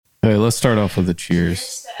Hey, let's start off with a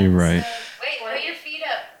cheers. You're right. Wait, put your feet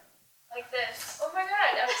up like this. Oh my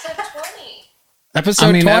god, episode 20.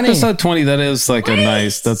 Episode 20. Episode 20, that is like a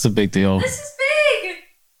nice, that's a big deal. This is big.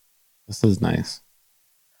 This is nice.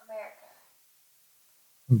 America.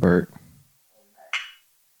 Bert.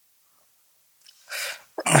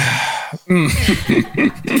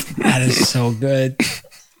 That is so good.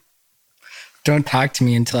 Don't talk to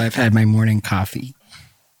me until I've had my morning coffee.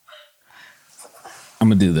 I'm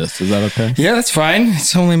going to do this. Is that okay? Yeah, that's fine.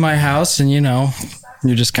 It's only my house, and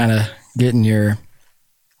you're just kind of getting your...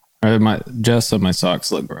 Jess said my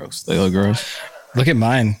socks look gross. They look gross. Look at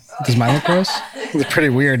mine. Does mine look gross? It's pretty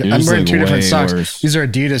weird. Yours I'm wearing look two different way socks. worse. These are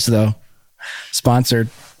Adidas, though. Sponsored.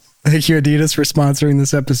 Thank you, Adidas, for sponsoring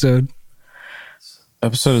this episode.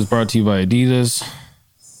 Episode is brought to you by Adidas.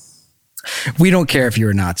 We don't care if you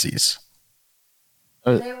were Nazis.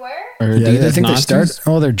 They were? Are Yeah, Adidas I think Nazis? they started...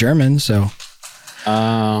 Oh, they're German, so...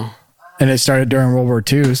 And it started during World War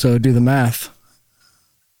II, so do the math.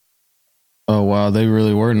 Oh, wow. They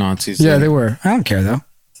really were Nazis. Yeah, then. they were. I don't care, though.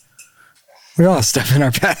 We all have stuff in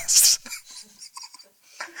our past.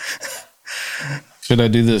 Should I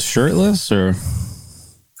do this shirtless or?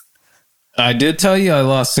 I did tell you I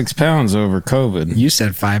lost 6 pounds over COVID. You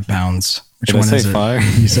said 5 pounds. Which Did I one say is it?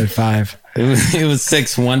 5? You said 5. It was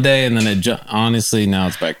 6 one day, and then honestly now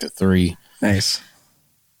it's back to 3. Nice.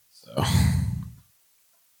 So.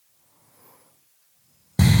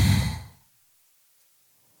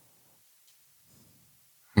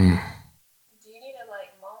 Do you need a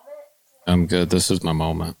moment? I'm good. This is my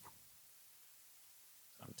moment.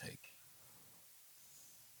 I'm taking.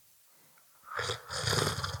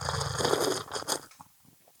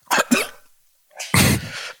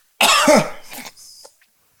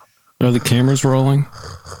 Are the cameras rolling?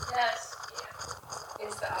 Yes. Yeah.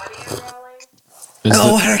 Is the audio rolling?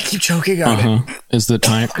 Why do I keep choking on it? Is the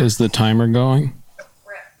timer going?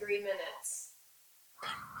 We're at 3 minutes.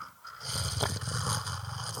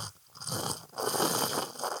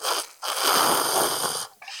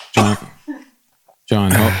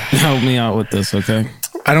 John, help me out with this, okay?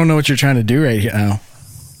 I don't know what you're trying to do right now.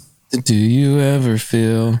 Do you ever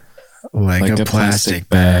feel Like a plastic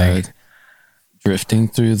bag. drifting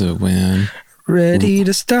through the wind? Ready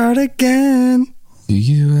to start again. Do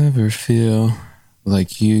you ever feel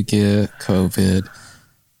like you get COVID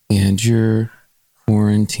and you're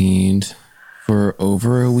quarantined for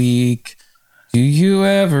over a week? Do you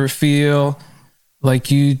ever feel like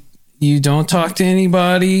you don't talk to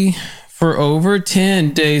anybody for over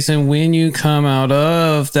 10 days, and when you come out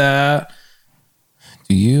of that,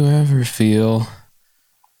 do you ever feel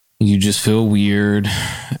you just feel weird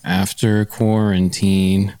after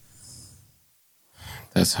quarantine?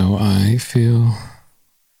 That's how I feel.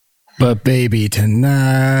 But baby,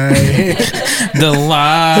 tonight, The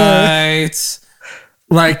lights,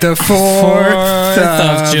 like the 4th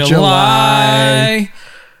of July.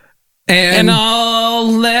 and I'll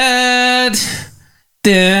let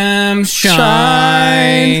them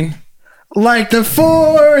shine. Like the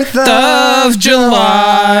 4th Of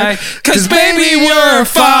July, 'cause baby, we're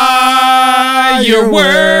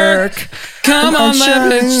firework. Come on,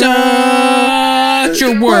 let it show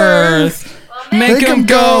your worth. Make them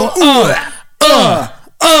go,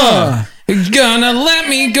 You're gonna let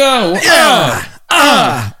me go,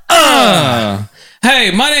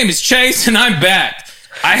 Hey, my name is Chase, and I'm back.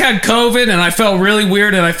 I had COVID, and I felt really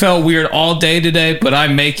weird, and I felt weird all day today, but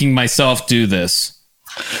I'm making myself do this.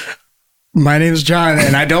 My name's John,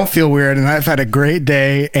 and I don't feel weird, and I've had a great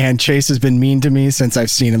day, and Chase has been mean to me since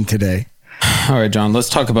I've seen him today. All right, John, let's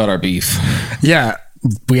talk about our beef. Yeah,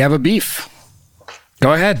 we have a beef.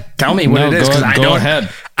 Go ahead. Tell me what it is, because Go ahead.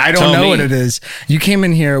 I don't Tell know me. what it is. You came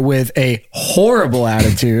in here with a horrible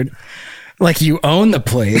attitude, like you own the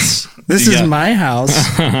place. This is Yeah. my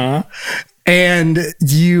house. And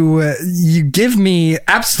you give me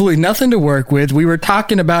absolutely nothing to work with. We were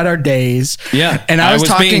talking about our days. Yeah, And I was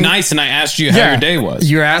talking being nice, and I asked you how your day was.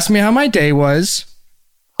 You asked me how my day was.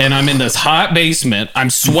 And I'm in this hot basement. I'm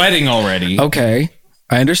sweating already. Okay.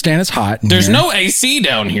 I understand it's hot. There's no AC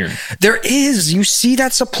down here. There is. You see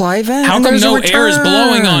that supply vent? How And come there's a no air is return.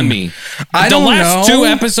 blowing on me? I don't The last know. 2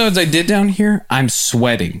 episodes I did down here, I'm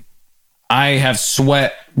sweating. I have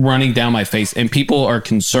sweat running down my face, and people are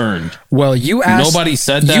concerned. Well, you asked. Nobody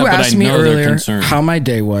said that, You but I asked me know they're earlier concerned. how my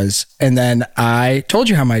day was, and then I told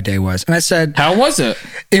you how my day was, and I said How was it?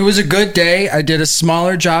 it was a good day. I did a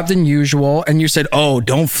smaller job than usual, and you said, "Oh,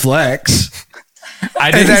 don't flex." I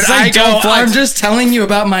And didn't then say I go, don't flex. "I'm just telling you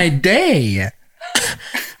about my day."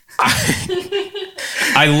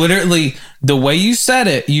 I literally, the way you said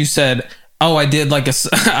it, you said, oh, I did like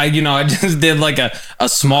I just did like a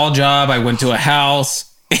small job. I went to a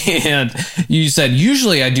house, and you said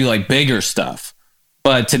usually I do like bigger stuff,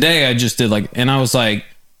 but today I just did like, and I was like,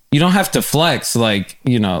 you don't have to flex, like,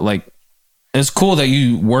 like it's cool that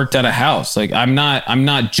you worked at a house. Like I'm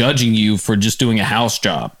not judging you for just doing a house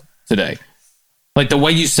job today. Like the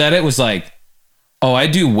way you said it was like, oh, I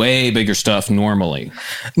do way bigger stuff normally.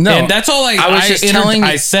 No, and that's all I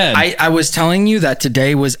said. I was telling you that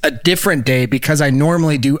today was a different day because I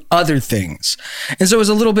normally do other things. And so it was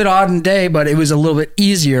a little bit odd in day, but it was a little bit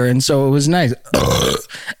easier. And so it was nice.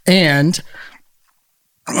 And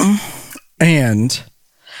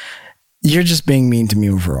you're just being mean to me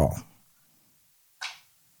overall.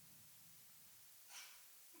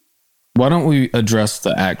 Why don't we address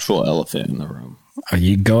the actual elephant in the room? Oh,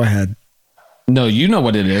 you go ahead. No, you know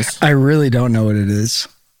what it is. I really don't know what it is.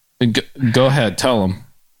 Go ahead. Tell them.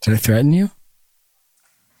 Did I threaten you?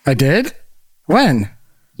 I did? When?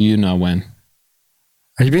 You know when.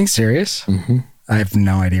 Are you being serious? Mm-hmm. I have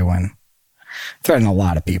no idea when. Threaten a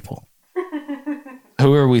lot of people.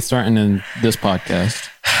 Who are we threatening in this podcast?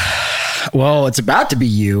 Well, it's about to be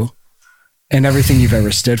you and everything you've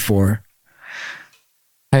ever stood for.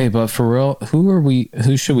 Hey, but for real,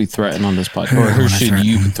 who should we threaten on this podcast? Or who should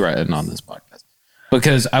you threaten on this podcast?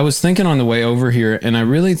 Because I was thinking on the way over here, and I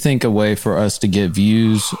really think a way for us to get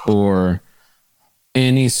views or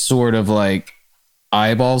any sort of like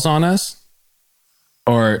eyeballs on us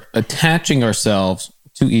or attaching ourselves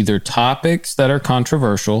to either topics that are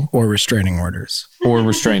controversial or restraining orders.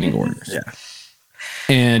 Yeah.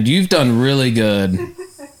 And you've done really good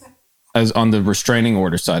as on the restraining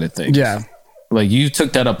order side of things. Yeah. Like you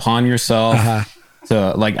took that upon yourself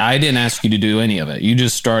to like, I didn't ask you to do any of it. You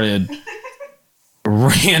just started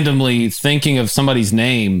randomly thinking of somebody's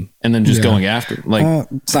name and then just going after it. Like,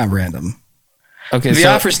 it's not random. Okay. The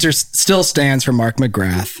offer still stands for Mark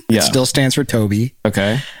McGrath. Yeah. It still stands for Toby.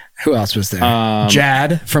 Okay. Who else was there?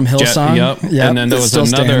 Jad from Hillsong. Yep. And then there was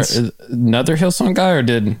another Hillsong guy, or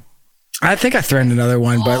did... I think I threatened another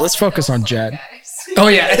one, but let's focus on Jed. Oh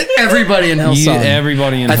yeah, everybody in Hillsong.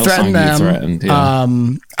 Everybody in Hillsong. I threatened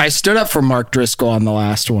them. Yeah. I stood up for Mark Driscoll on the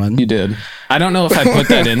last one. You did. I don't know if I put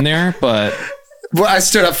that in there, but well, I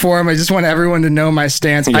stood up for him. I just want everyone to know my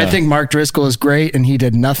stance. Yeah. I think Mark Driscoll is great, and he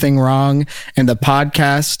did nothing wrong. And the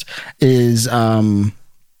podcast is,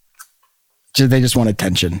 they just want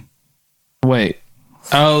attention. Wait.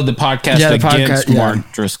 Oh, the podcast against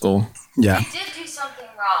Mark Driscoll. Yeah. He did do something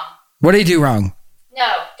wrong. What did he do wrong? No,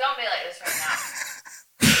 don't be like this right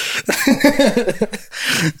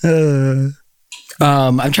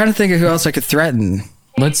now. I'm trying to think of who else I could threaten.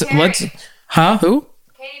 Let's Who? Katy Perry.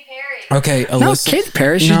 Okay, Alyssa. No, Katy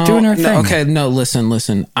Perry. She's doing her thing. Okay, no,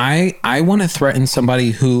 listen. I want to threaten somebody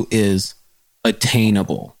who is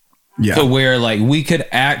attainable. Yeah. To where like we could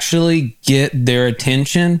actually get their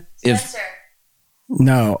attention Spencer.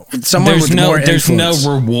 No, someone with more there's influence.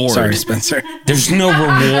 no reward. Sorry, Spencer. There's no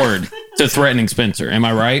reward to threatening Spencer. Am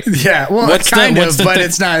I right? Yeah. Well, but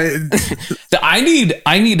it's not. I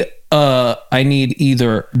need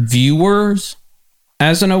either viewers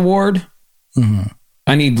as an award. Mm-hmm.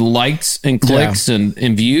 I need likes and clicks and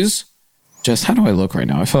views. Just how do I look right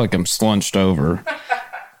now? I feel like I'm slunched over.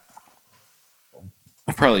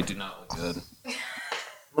 I probably do not look good.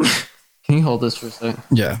 Can you hold this for a second?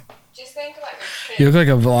 Yeah. Just think about your chin. You look like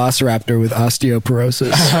a velociraptor with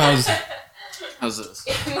osteoporosis. How's this?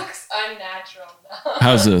 It looks unnatural though.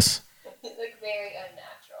 How's this? It looks very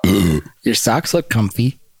unnatural. Your socks look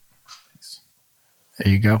comfy.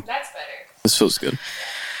 There you go. That's better. This feels good.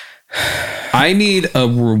 I need a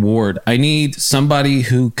reward. I need somebody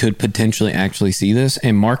who could potentially actually see this.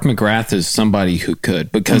 And Mark McGrath is somebody who could,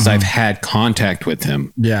 because I've had contact with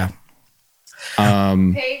him. Yeah. Paid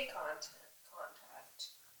contact.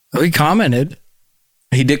 Oh, he commented.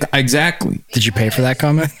 He did. Exactly. Did you pay for that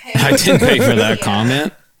comment? I didn't pay for that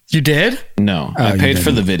comment. You did? No, I paid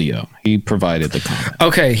for the video. He provided the comment.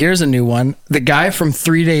 Okay, here's a new one. The guy from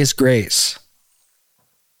 3 Days Grace.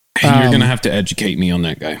 You're going to have to educate me on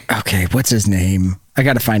that guy. Okay, what's his name? I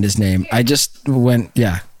got to find his name. I just went,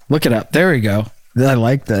 look it up. There we go. I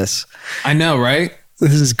like this. I know, right?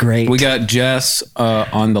 This is great. We got Jess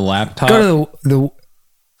on the laptop. Go to the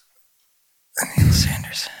Neil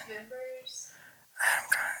Sanderson.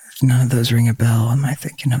 None of those ring a bell. Am I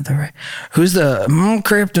thinking of the right? Who's the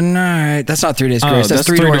Kryptonite? That's not 3 Days Grace. That's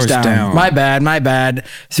Three Doors Down. My bad.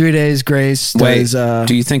 3 Days Grace. Wait,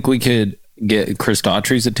 do you think we could get Chris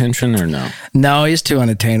Daughtry's attention or no? No, he's too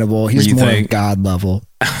unattainable. He's more God level.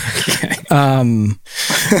 Okay. I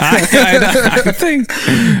think.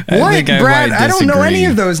 What, Brad? I don't know any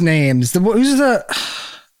of those names. Who's the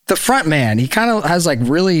The front man. He kind of has like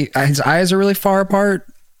his eyes are really far apart.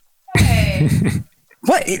 Hey.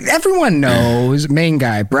 What? Everyone knows. Main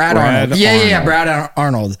guy, Brad Arnold. Yeah, Brad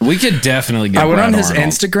Arnold. We could definitely get I went Brad on his Arnold.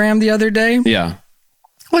 Instagram the other day. Yeah.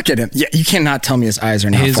 Look at him. Yeah, you cannot tell me his eyes are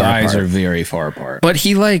not His far eyes apart. are very far apart. But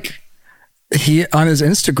he on his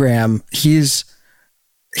Instagram, he's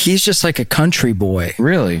just like a country boy.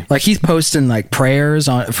 Really? Like he's posting like prayers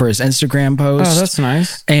for his Instagram posts. Oh, that's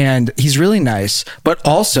nice. And he's really nice. But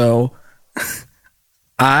also,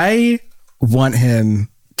 I want him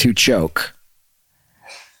to choke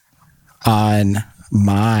on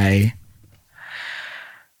my.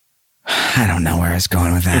 I don't know where I was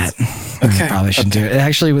going with that. Okay. I probably shouldn't do it.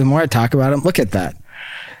 Actually, the more I talk about him, look at that.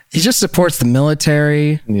 He just supports the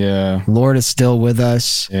military. Yeah. Lord is still with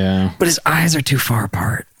us. Yeah. But his eyes are too far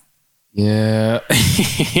apart. Yeah.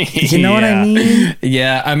 You know what I mean?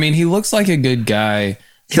 Yeah. I mean, he looks like a good guy.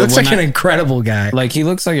 He looks like an incredible guy. Like he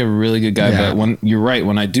looks like a really good guy. Yeah. But when you're right,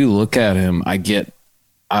 when I do look at him, I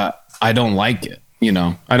don't like it. You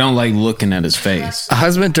know, I don't like looking at his face. A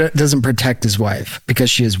husband doesn't protect his wife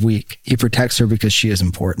because she is weak. He protects her because she is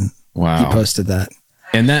important. Wow. He posted that.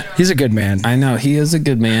 And that He's a good man. I know he is a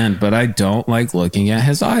good man, but I don't like looking at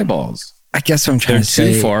his eyeballs. I guess what I'm trying They're to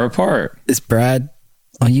say too far apart. is, Brad,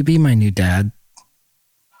 will you be my new dad?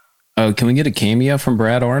 Oh, can we get a cameo from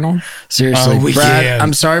Brad Arnold? Seriously, Oh, we Brad, can.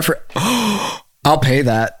 I'm sorry for... I'll pay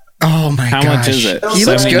that. Oh my gosh. How much is it? He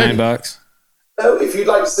looks good. $79. No, if you'd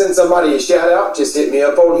like to send somebody a shout out, just hit me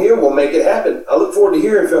up on here. We'll make it happen. I look forward to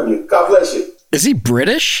hearing from you. God bless you. Is he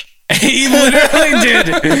British? He literally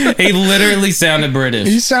did. He literally sounded British.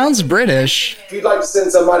 He sounds British. If you'd like to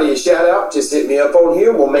send somebody a shout out, just hit me up on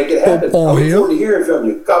here. We'll make it happen. I On look here? forward to hearing from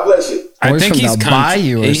you. God bless you. I Or think from he's the country.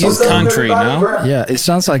 bayou or He's something. country, no? Yeah, it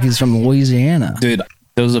sounds like he's from Louisiana. Dude,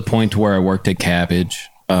 there was a point where I worked at Cabbage,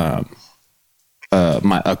 a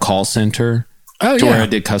call center, Oh, to where yeah. I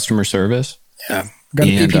did customer service. Yeah. Got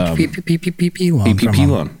a And, PPP loan. from PPP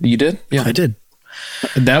him. loan. You did? Yeah. I did.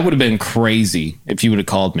 That would have been crazy if you would have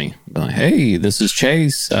called me. Been like, hey, this is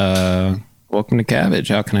Chase. Welcome to Cabbage.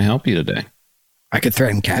 How can I help you today? I could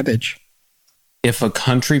threaten Cabbage. If a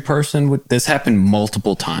country person would, this happened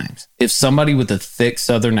multiple times. If somebody with a thick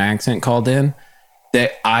Southern accent called in,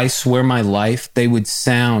 that I swear my life, they would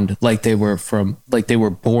sound like they were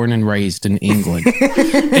born and raised in England.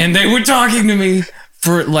 And they were talking to me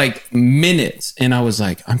for like minutes. And I was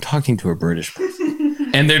like, I'm talking to a British person.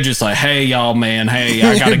 And they're just like, hey, y'all, man. Hey,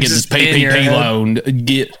 I got to get this Just in your PPP head. loan.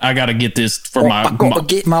 I got to get this for my... I gotta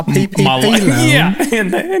get my PPP my loan. Yeah.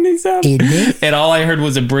 And he sounded... Isn't it? And all I heard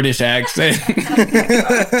was a British accent.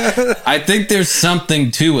 I think there's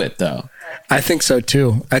something to it, though. I think so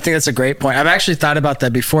too. I think that's a great point. I've actually thought about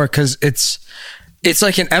that before because it's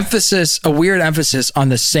like a weird emphasis on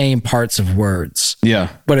the same parts of words, Yeah.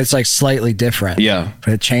 but it's like slightly different. Yeah.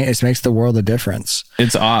 But it makes the world a difference.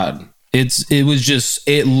 It's odd.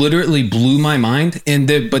 It literally blew my mind.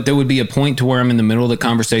 But there would be a point to where I'm in the middle of the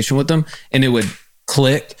conversation with them and it would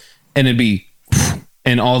click and it'd be,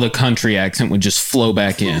 and all the country accent would just flow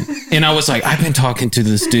back in. And I was like, I've been talking to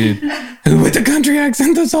this dude with the country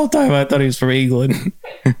accent this whole time. I thought he was from England.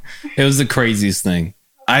 It was the craziest thing.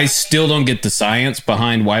 I still don't get the science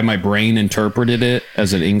behind why my brain interpreted it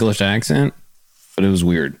as an English accent, but it was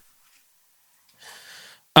weird.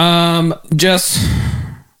 Jess,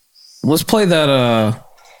 let's play that.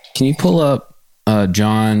 Can you pull up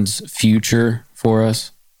John's Future for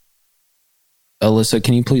us? Alyssa,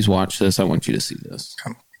 can you please watch this? I want you to see this.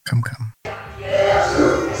 Come.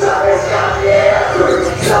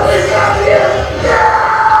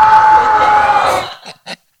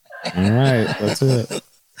 All right, that's it.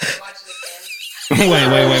 Wait.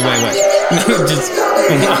 No, just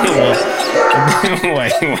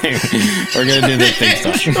wait. We're gonna do the thing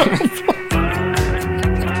stuff.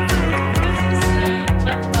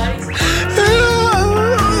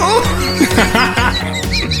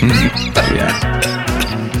 Yeah.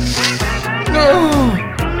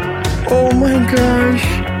 Oh my gosh.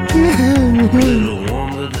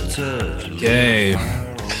 Okay.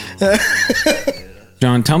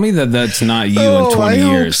 John, tell me that that's not you in 20 I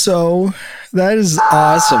years. hope so. That is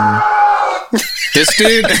awesome. This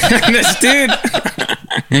dude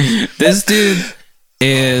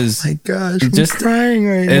is My gosh, Just- I'm crying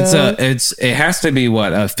right it's now. it has to be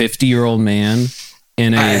what, a 50-year-old man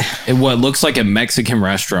in what looks like a Mexican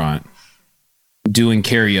restaurant doing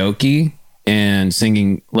karaoke and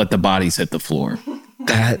singing Let the Bodies Hit the Floor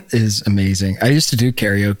That is amazing. I used to do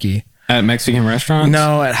karaoke. at Mexican restaurants.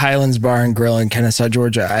 No, at Highlands Bar and Grill in Kennesaw,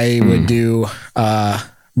 Georgia. I would do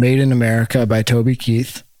Made in America by Toby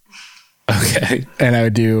Keith. Okay. And I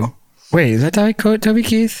would do Wait, is that Toby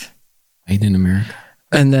Keith? Made in America.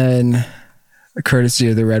 And then Courtesy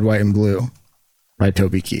of the Red, White, and Blue by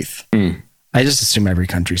Toby Keith. I just assume every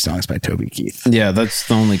country song is by Toby Keith. Yeah, that's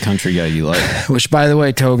the only country guy you like. Which, by the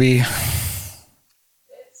way, Toby...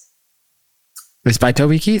 It's by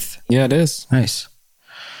Toby Keith? Yeah, it is. Nice.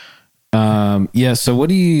 Yeah, so what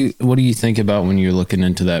do you think about when you're looking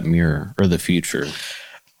into that mirror or the future?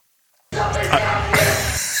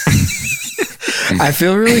 I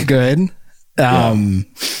feel really good. I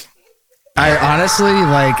honestly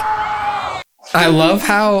I love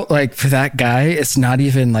how for that guy, it's not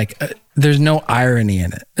even there's no irony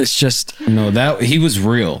in it. It's just that he was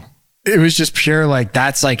real. It was just pure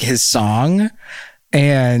that's his song,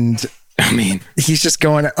 and I mean, he's just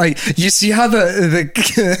going you see how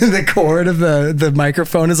the cord of the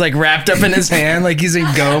microphone is wrapped up in his hand, he's in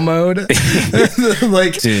go mode.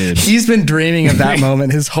 Dude. He's been dreaming of that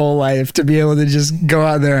moment his whole life, to be able to just go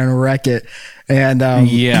out there and wreck it. And I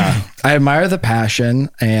admire the passion,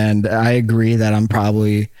 and I agree that I'm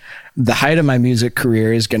probably the height of my music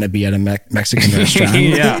career is going to be at a Mexican restaurant.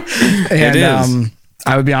 Yeah, and it is.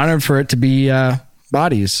 I would be honored for it to be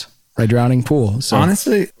Bodies by Drowning Pool. So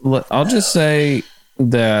honestly, I'll just say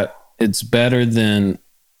that it's better than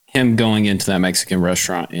him going into that Mexican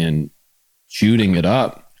restaurant and shooting it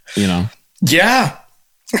up, Yeah.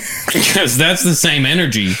 because that's the same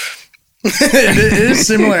energy. It is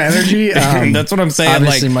similar energy. That's what I'm saying.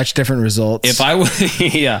 Obviously, much different results. If I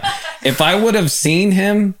would have seen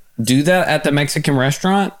him do that at the Mexican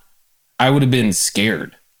restaurant, I would have been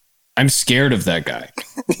scared. I'm scared of that guy.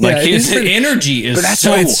 His energy is. But that's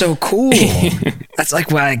why it's so cool. That's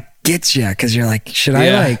what I gets you, because you're should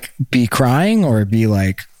I be crying or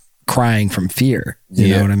be crying from fear?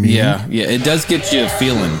 You know what I mean? Yeah, it does get you a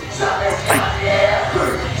feeling.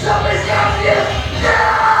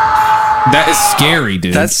 That is scary,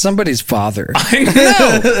 dude. That's somebody's father. I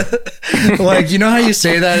know. You know how you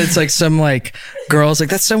say that? It's some girls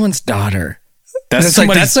that's someone's daughter. That's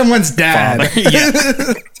that's someone's dad. Yeah.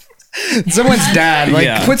 Someone's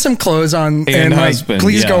dad. Put some clothes on and husband,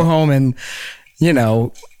 please go home and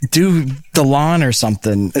do the lawn or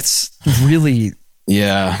something. It's really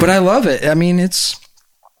but I love it. I mean, it's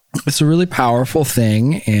a really powerful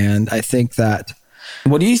thing, and I think that.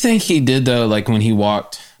 What do you think he did though? When he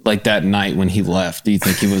walked, that night when he left, do you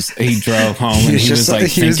think he drove home and he was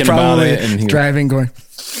thinking about it and driving, going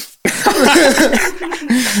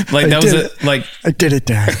that was it. I did it,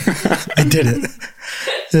 Dad. I did it.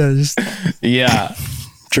 Yeah,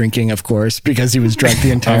 drinking, of course, because he was drunk the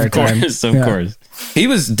entire time. Of course. He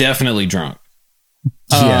was definitely drunk.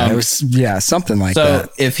 It was something like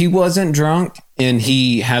that. So if he wasn't drunk and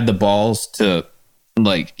he had the balls to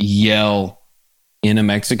yell in a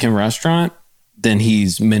Mexican restaurant, then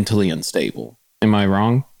he's mentally unstable. Am I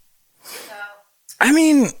wrong? No. I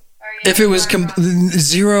mean, if it was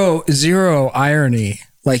zero irony,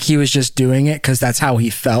 he was just doing it because that's how he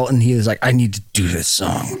felt, and he was I need to do this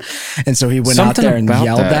song, and so he went out there and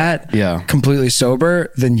yelled that. Completely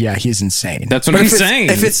sober, then he's insane. That's what I'm saying.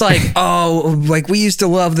 If it's we used to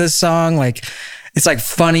love this song, it's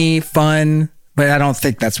funny, fun, but I don't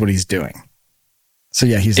think that's what he's doing. So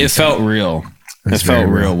he's insane. It felt real. It felt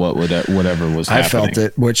real. Whatever was happening. I felt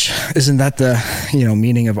it. Which isn't that the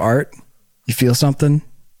meaning of art? You feel something.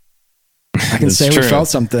 I can say we felt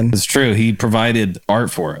something. It's true. He provided art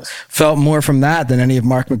for us. Felt more from that than any of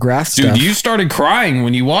Mark McGrath's stuff. Dude, you started crying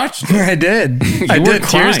when you watched it. I did. I did.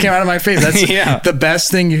 Tears came out of my face. That's the best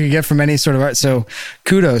thing you can get from any sort of art. So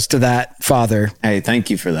kudos to that father. Hey, thank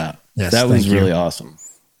you for that. Yes, that was really awesome.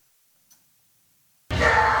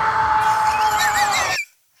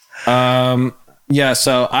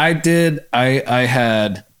 So I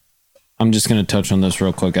had, I'm just going to touch on this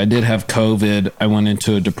real quick. I did have COVID. I went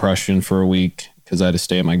into a depression for a week because I had to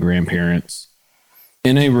stay at my grandparents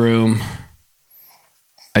in a room.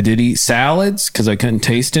 I did eat salads because I couldn't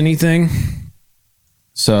taste anything.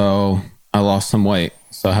 So I lost some weight.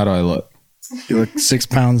 So how do I look? You look 6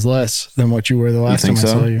 pounds less than what you were the last time I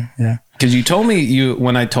saw you. Yeah. Because you told me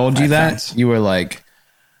when I told you that, you were like,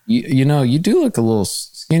 you do look a little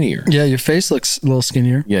skinnier. Yeah, your face looks a little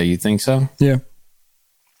skinnier. Yeah, you think so? Yeah.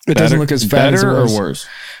 It doesn't look as fat as it was. Better or worse?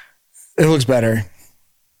 It looks better.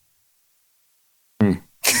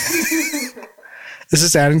 Is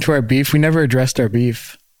this adding to our beef? We never addressed our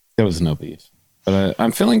beef. There was no beef. But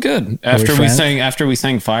I'm feeling good. After we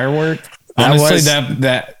sang Firework, honestly,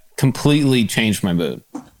 that completely changed my mood.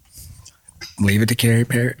 Leave it to Carrie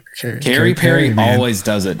Perry. Carrie Perry always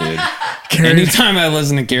does it, dude. Anytime I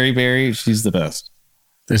listen to Carrie Perry, she's the best.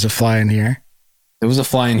 There's a fly in here. There was a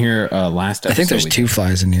fly in here last episode. I think there's 2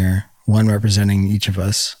 flies in here. One representing each of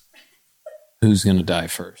us. who's going to die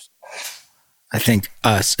first? I think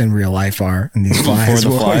us in real life are, and these flies. For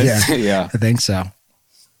the flies? Yeah, Yeah. I think so.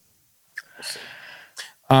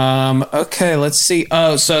 Okay, let's see.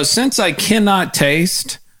 Oh, so since I cannot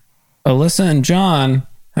taste, Alyssa and John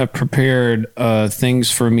have prepared things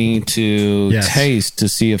for me to taste to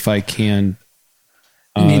see if I can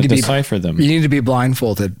decipher them. You need to be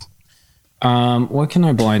blindfolded. What can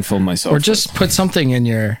I blindfold myself? Or just put something in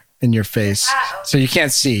your face so you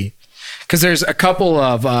can't see. Because there's a couple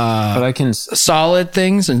of but I can solid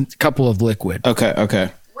things and a couple of liquid. Okay.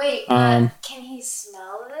 Wait, can he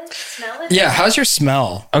smell this? Smell it? Yeah, how's your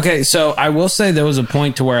smell? Okay, so I will say there was a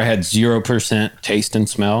point to where I had 0% taste and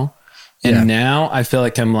smell. And now I feel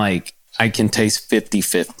like I can taste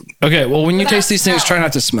 50-50. Okay, well, when you taste these things, try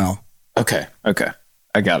not to smell. Okay.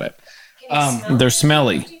 I got it. Can They're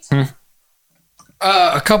smelly.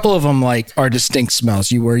 A couple of them are distinct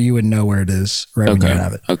smells. You would know where it is right when you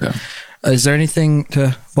have it. Okay. Is there anything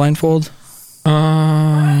to blindfold? Use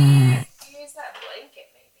that blanket,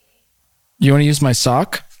 maybe. You want to use my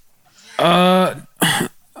sock? That's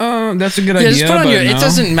a good Yeah, idea. just put on but It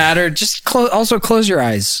doesn't matter. Just also close your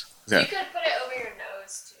eyes. You could put it over your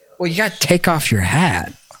nose, too. Well, you got to take off your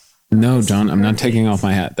hat. No, John, I'm not taking off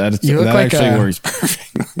my hat. That You look like actually works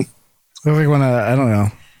perfectly. Look like one of, I don't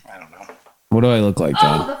know. What do I look like, Oh,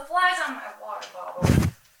 John? the flies on my water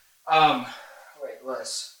bottle. Wait,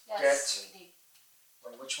 Liz. Yes, sweetie.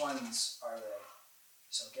 Wait, which ones are they?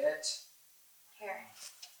 So get. Here.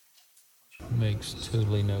 Makes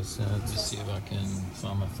totally no sense. Let's see if I can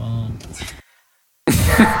find my phone.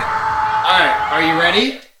 All right, are you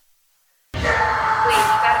ready? Wait, you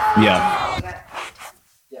gotta. Yeah.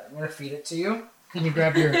 Yeah, I'm gonna feed it to you. Can you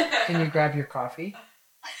grab your coffee,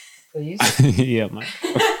 please? Yeah, my.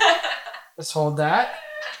 Let's hold that.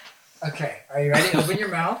 Okay, are you ready? Open your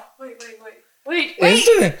mouth. Wait. Wait.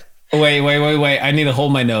 I need to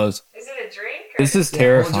hold my nose. Is it a drink? This is Yeah,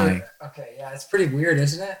 terrifying. okay, yeah, it's pretty weird,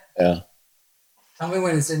 isn't it? Yeah. Tell me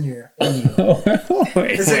when it's in you.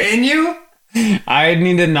 Wait, Is it in you? I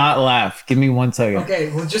need to not laugh. Give me 1 second.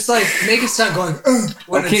 Okay, well, just make it sound going.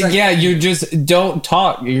 When Okay, it's yeah, you just don't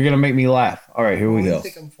talk. You're gonna make me laugh. All right, here we You go.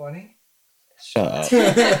 think I'm funny? Shut up.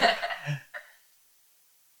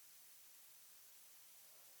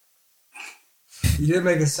 You did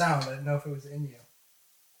make a sound. I didn't know if it was in you.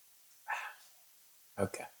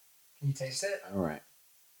 Okay. Can you taste it? All right.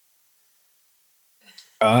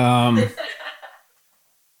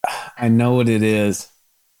 I know what it is.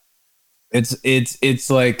 It's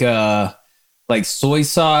like soy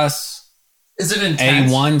sauce, Is it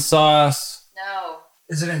intense? A1 sauce. No.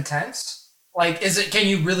 Is it intense? Like, is it? Can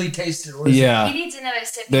you really taste it? Or is Yeah. He needs another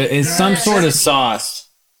sip. It's some sort of sauce.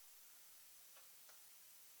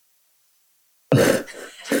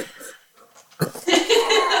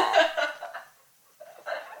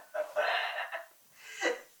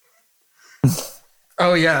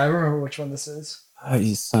 Oh yeah, I remember which one this is. Oh,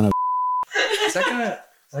 you son of. Is that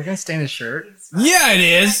gonna stain his shirt? Yeah, it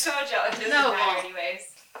is. I told y'all it doesn't matter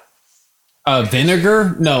anyways.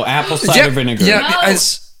 Vinegar? No, apple cider vinegar. Yeah, No.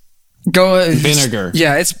 it's Vinegar.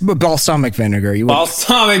 Yeah, it's balsamic vinegar.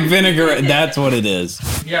 Balsamic vinegar. That's what it is.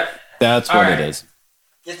 Yeah. That's what it is.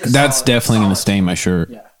 That's definitely going to stain my shirt.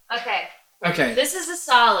 Yeah. Okay. Okay. This is a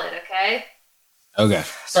solid, okay? Okay.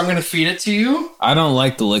 So I'm gonna feed it to you. I don't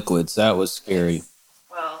like the liquids. That was scary.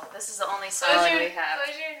 Well, this is the only solid we have.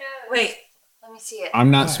 Close your nose. Wait, let me see it. I'm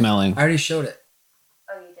not smelling. I already showed it.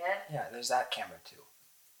 Oh, you did? Yeah, there's that camera too.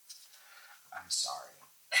 I'm sorry.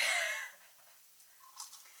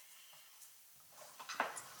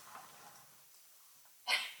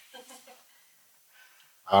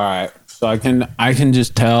 All right. So I can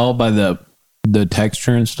just tell by the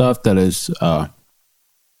texture and stuff that is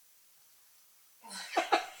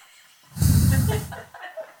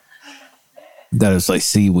that is like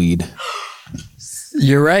seaweed.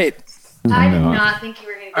 You're right. I did No. not think you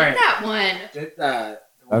were going to get Get that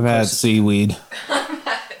one. I've had seaweed.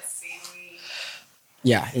 Seaweed.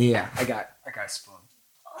 Yeah. I got a spoon.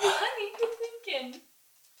 Oh, honey, good thinking.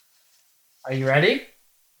 Are you ready?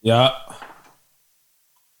 Yeah.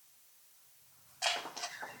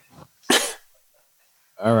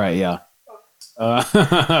 All right. Yeah.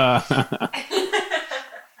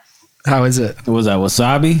 How is it? Was that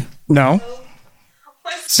wasabi? No.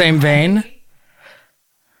 Same vein.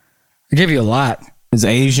 I give you a lot. Is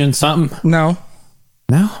Asian something? No.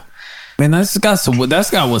 No. Man, that's got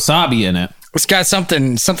wasabi in it. It's got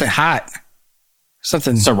something hot.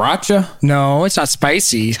 Something. Sriracha? No, it's not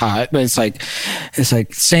spicy hot, but it's like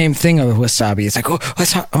same thing with wasabi. It's like, oh,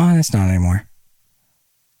 it's hot. Oh, it's not anymore.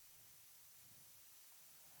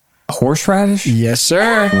 Horseradish? Yes,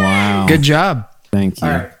 sir. Wow. Good job. Thank you.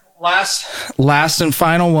 All right. Last and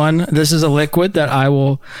final one. This is a liquid that I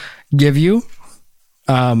will give you.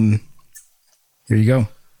 Here you go.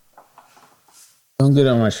 Don't get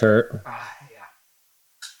on my shirt.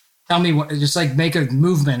 Tell me what, just like make a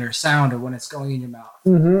movement or sound or when it's going in your mouth.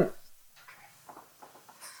 Mm-hmm.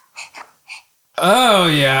 Oh,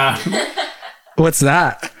 yeah. What's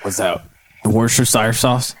that? What's that? Worcestershire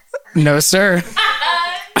sauce? No, sir.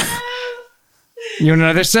 You want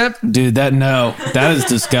another sip? Dude, that is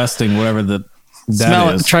disgusting, whatever that Smell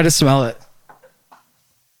is. it. Try to smell it.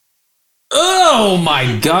 Oh,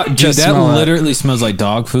 my God. Dude, Just that smell it. literally smells like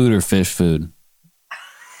dog food or fish food.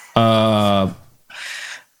 I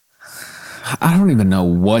don't even know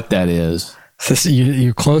what that is.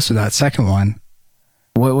 You're close to that second one.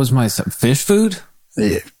 What was my fish food?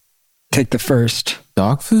 Take the first.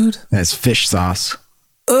 Dog food? That's fish sauce.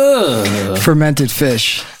 Ugh. Fermented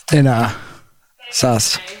fish in a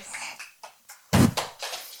sauce.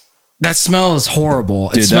 That smell is horrible.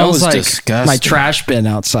 Dude, it smells that was like disgusting. my trash bin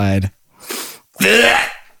outside. Hey,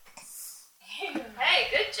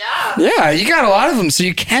 good job. Yeah, you got a lot of them, so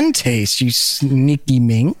you can taste, you sneaky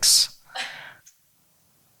minx.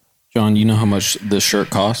 John, you know how much this shirt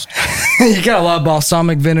cost? You got a lot of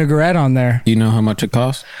balsamic vinaigrette on there. Do you know how much it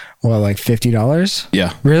cost? Well, like $50?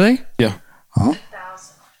 Yeah. Really? Yeah. Huh?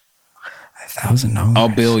 $1,000. I'll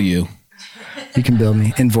bill you. You can bill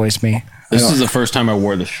me, invoice me. This is the first time I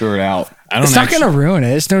wore the shirt out. It's not going to ruin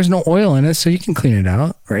it. There's no oil in it, so you can clean it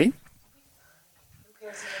out, right?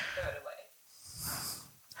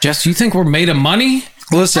 Jess, you think we're made of money?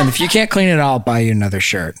 Listen, if you can't clean it out, I'll buy you another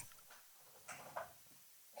shirt.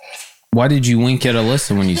 Why did you wink at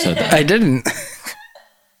Alyssa when you said that? I didn't.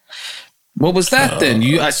 What was that then?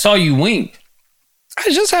 I saw you wink. I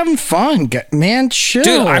was just having fun. Man, chill.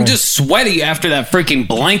 Dude, I'm just sweaty after that freaking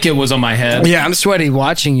blanket was on my head. Yeah, I'm sweaty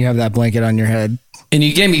watching you have that blanket on your head. And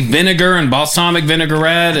you gave me vinegar and balsamic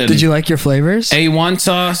vinaigrette and Did you like your flavors? A1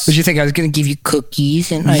 sauce. Did you think I was going to give you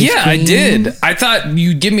cookies and ice Yeah, I cream? did. I thought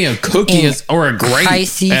you'd give me a cookie or a grape.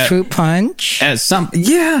 Icy fruit punch. As something.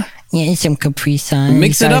 Yeah. Yeah, some Capri Sun.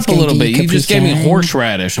 Mix it up a little bit. You just gave me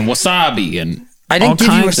horseradish and wasabi and I didn't give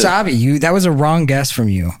you kinds of- wasabi. That was a wrong guess from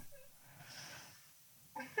you.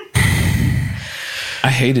 I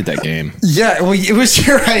hated that game. Yeah, well, it was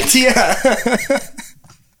your idea.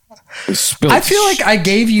 I feel like I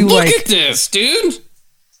gave you Look like at this, dude.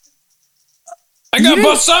 I got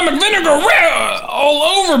balsamic vinegar all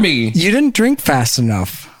over me. you didn't drink fast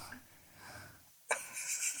enough.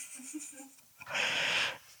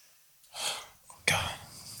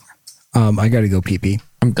 I gotta go pee pee.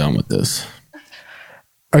 I'm done with this.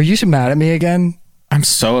 Are you so mad at me again? I'm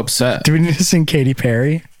so upset. Do we need to sing Katy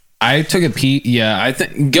Perry? I took a pee. Yeah, I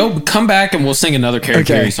think come back and we'll sing another Katy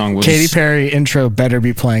Perry song. Katy Perry intro better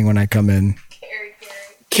be playing when I come in.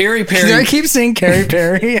 Katy Perry. Did I keep saying Katy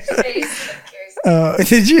Perry?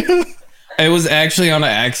 Did you? It was actually on an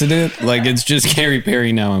accident. Like it's just Katy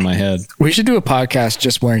Perry now in my head. We should do a podcast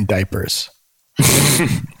just wearing diapers.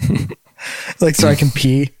 Like so I can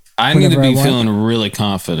pee. I need to whenever be I want. feeling really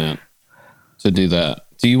confident to do that.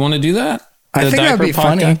 Do you want to do that? I think that'd be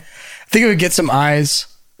funny. I think it would get some eyes.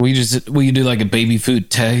 We do like a baby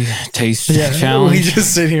food taste challenge. We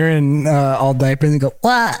just sit here in all diapers and go,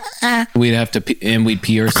 what? We'd have to pee, and we'd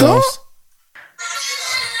pee ourselves.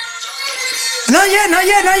 Not yet, not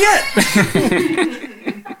yet, not yet.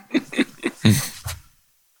 Baby,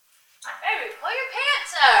 pull your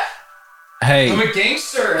pants up. Hey, I'm a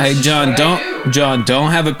gangster. hey, John,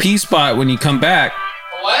 don't have a pee spot when you come back.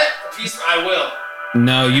 What? A piece. I will.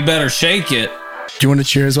 No, you better shake it. Do you want to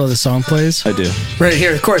cheers while the song plays? I do. Right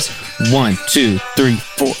here, of course. 1, 2, 3,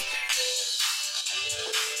 4.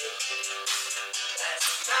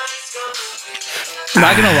 I'm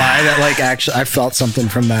not gonna lie, that like actually, I felt something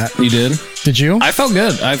from that. You did? Did you? I felt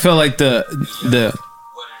good. I felt like the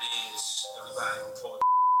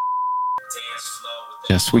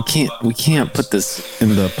Yes, we can't put this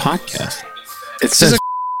in the podcast. It says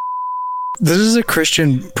This is a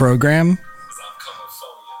Christian program.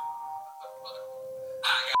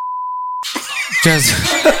 just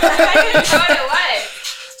I didn't know what it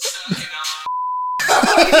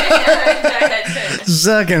was.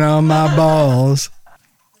 Sucking on my balls.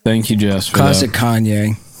 Thank you, Jess. For Classic that.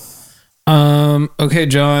 Kanye. Okay,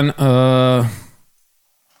 John.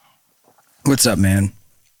 What's up, man?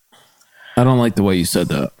 I don't like the way you said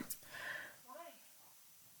that.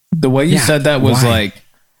 The way you Yeah, said that was why? like,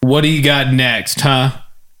 "What do you got next, huh?"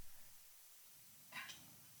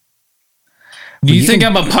 Do you think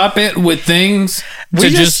I'm a puppet with things to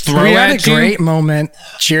just throw we had at a you? great moment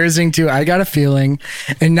cheersing to I Got a Feeling,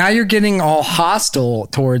 and now you're getting all hostile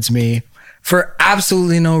towards me for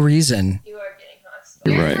absolutely no reason. You are getting hostile.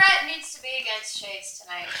 You're Your right. threat needs to be against Chase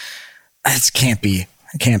tonight. It can't be.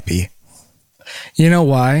 It can't be. You know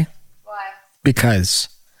why? Why? Because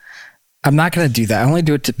I'm not going to do that. I only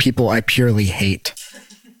do it to people I purely hate,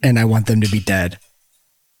 and I want them to be dead.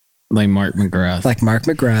 Like Mark McGrath. Like Mark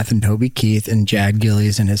McGrath and Toby Keith and Jad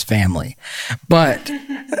Gillies and his family. But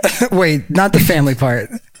wait, not the family part.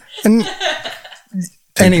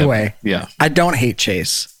 Anyway, yeah. I don't hate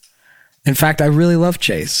Chase. In fact, I really love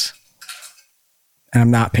Chase. And I'm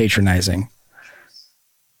not patronizing.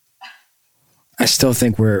 I still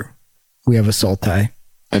think we have a soul tie.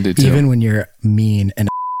 I do too. Even when you're mean and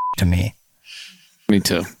to me. Me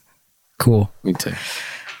too. Cool. Me too.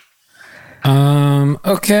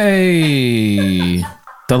 Okay.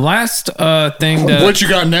 The last thing that What you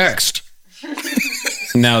got next?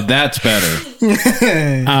 now that's better.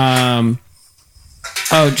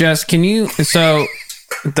 Oh, Jess, can you? So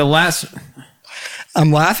the last.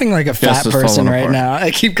 I'm laughing like a fat Jess is person falling right apart. now.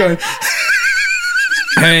 I keep going.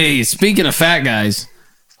 Hey, speaking of fat guys,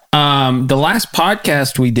 the last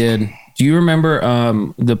podcast we did. Do you remember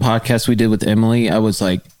the podcast we did with Emily? I was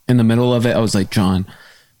like in the middle of it. I was like, John,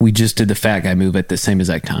 we just did the fat guy move at the same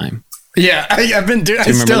exact time. Yeah, I've been doing. I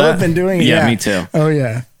remember still that? have been doing it. Yeah, me too. Oh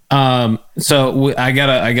yeah. So I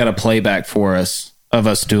got a playback for us of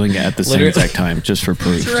us doing it at the same Literally. exact time, just for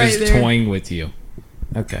proof. Right Just there. toying with you.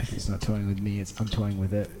 Okay. It's not toying with me. I'm toying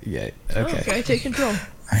with it. Yeah. Okay. Okay, take control.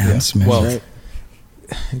 I am smooth. Well,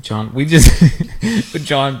 John, we just, but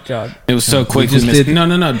John, It was so quick. We just we missed- did-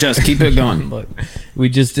 No. Just keep it going. look, we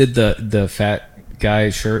just did the fat guy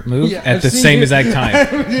shirt move Yeah, at I've the seen same it. exact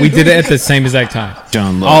time. We did it at the same exact time.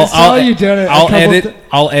 John, look. saw you doing it a I'll couple edit.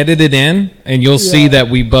 I'll edit it in, and you'll see that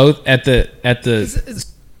we both at the.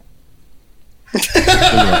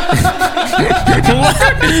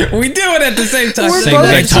 we do it at the same time. Same both-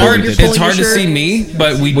 exact It's time hard. we did It's it. hard to see me,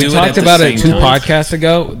 but we We do talked it at about the it same 2 time. podcasts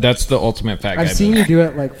ago. That's the ultimate fat guy. I've seen move. you do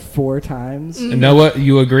it like 4 times. Noah,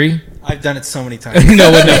 you agree? I've done it so many times.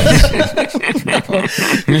 Noah, no.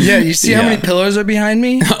 Yeah, you see how Yeah. many pillows are behind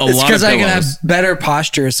me? It's lot of because I can have pillows. better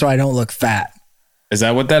posture so I don't look fat. Is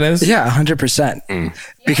that what that is? Yeah, 100%.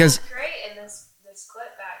 Because You look great in this clip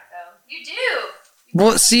back though. You do.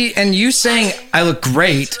 well, see, and you saying I look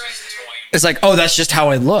great is like, oh, that's just how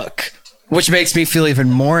I look, which makes me feel even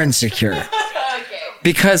more insecure Okay.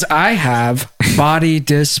 because I have body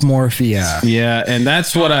dysmorphia. Yeah, and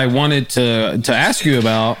that's what I wanted to ask you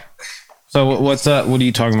about. So what's up? What are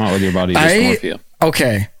you talking about with your body dysmorphia?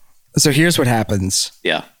 Okay, so here's what happens.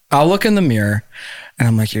 Yeah. I'll look in the mirror and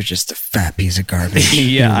I'm like, you're just a fat piece of garbage.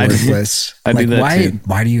 Yeah, I You're do- worthless. I do like, that why? too.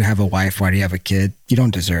 Why do you have a wife? Why do you have a kid? You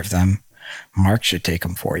don't deserve them. Mark should take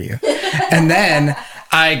them for you. And then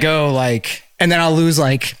I go like, and then I'll lose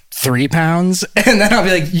like 3 pounds, and then I'll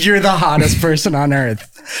be like, you're the hottest person on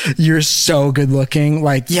earth. You're so good looking.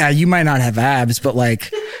 Like, yeah, you might not have abs, but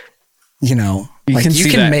like, you know, you can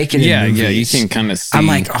see that. make it. Yeah, in yeah. You movies. can kind of see. I'm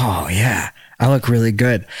like, oh yeah, I look really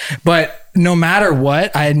good. But no matter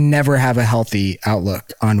what, I never have a healthy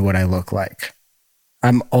outlook on what I look like.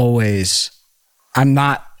 I'm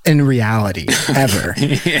not in reality ever.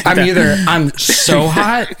 I'm so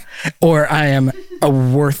hot or I am a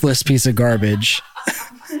worthless piece of garbage.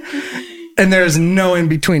 And there's no in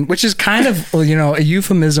between, which is kind of, well, you know, a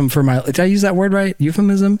euphemism for my, did I use that word right?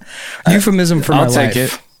 Euphemism for I'll my take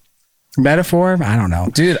life. it. Metaphor? I don't know.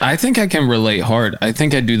 Dude, I think I can relate hard. I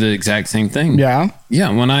think I do the exact same thing. Yeah. Yeah.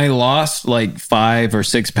 When I lost like 5 or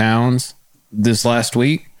 6 pounds this last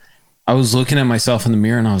week, I was looking at myself in the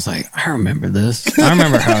mirror and I was like, I remember this. I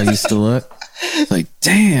remember how I used to look. It's like,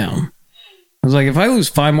 damn. I was like, if I lose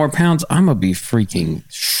 5 more pounds, I'm going to be freaking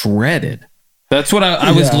shredded. That's what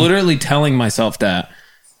I was Yeah. literally telling myself that.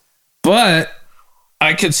 But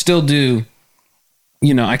I could still do,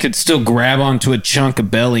 you know, I could still grab onto a chunk of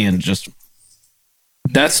belly and just,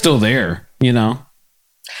 that's still there, you know?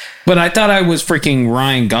 But I thought I was freaking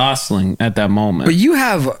Ryan Gosling at that moment. But you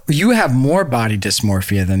have more body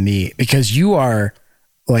dysmorphia than me because you are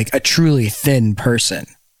like a truly thin person.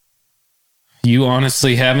 You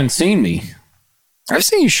honestly haven't seen me. I've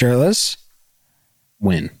seen you shirtless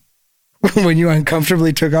When? when you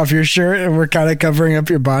uncomfortably took off your shirt and were kind of covering up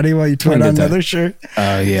your body while you put When on did that? another shirt.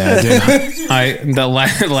 Yeah, dude. The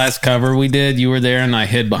last cover we did, you were there and I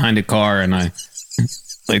hid behind a car and I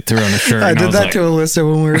like threw on a shirt. I and did was that like, to Alyssa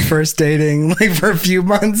when we were first dating, like for a few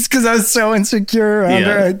months, because I was so insecure around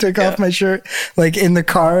Yeah. her. I took off my shirt like in the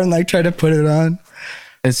car and like tried to put it on.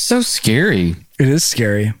 It's so scary. It is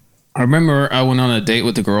scary. I remember I went on a date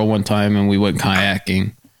with a girl one time and we went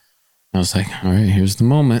kayaking. I was like, all right, here's the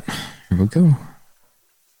moment. Here we go.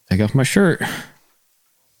 Take off my shirt.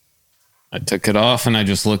 I took it off and I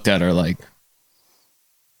just looked at her like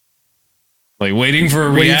waiting for a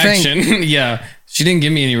reaction. Yeah. She didn't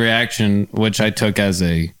give me any reaction, which I took as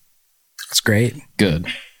That's great. Good.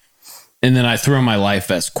 And then I threw on my life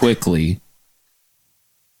vest quickly.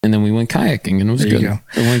 And then we went kayaking and it was good. It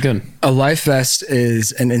went good. A life vest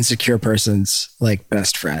is an insecure person's like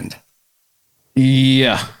best friend.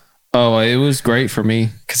 Yeah. Oh, it was great for me.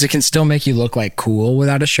 Because it can still make you look like cool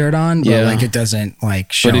without a shirt on, but like it doesn't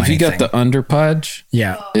like show But if you anything. got the underpudge,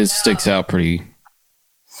 it sticks out pretty,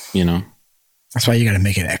 That's why you got to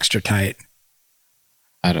make it extra tight.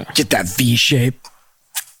 I don't get that V shape.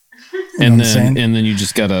 And then you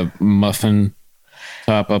just got a muffin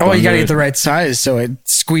top up. Oh, you got to get the right size so it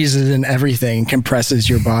squeezes in everything and compresses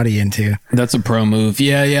your body into. That's a pro move.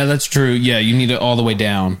 Yeah, that's true. Yeah, you need it all the way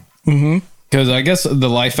down. Mm-hmm. Because I guess the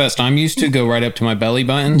life vest I'm used to go right up to my belly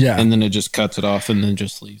button. Yeah. And then it just cuts it off and then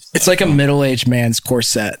just leaves. It's like a middle-aged man's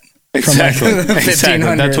corset. Exactly. From like the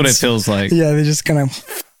 1500s. That's what it feels like. Yeah, they just kind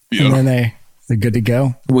of, and then they're good to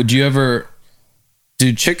go. Would you ever,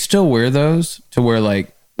 do chicks still wear those to where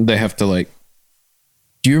like they have to like,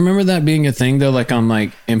 do you remember that being a thing though? Like on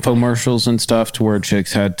like infomercials and stuff to where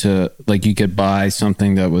chicks had to, like you could buy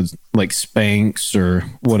something that was like Spanx or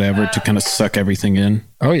whatever to kind of suck everything in.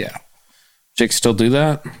 Oh yeah. Chicks still do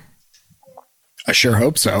that? I sure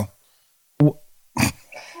hope so.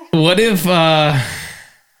 What if,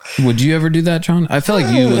 would you ever do that, John? I feel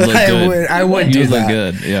like you would look good. I would do that. Look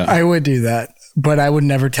good. Yeah. I would do that, but I would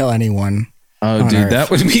never tell anyone. Oh, dude,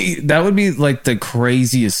 that would be like the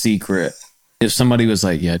craziest secret. If somebody was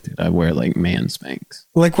like, yeah, dude, I wear like man Spanx.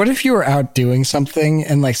 Like, what if you were out doing something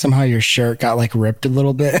and like somehow your shirt got like ripped a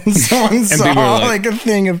little bit and someone saw like a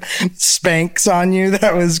thing of Spanx on you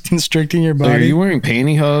that was constricting your body? Are you wearing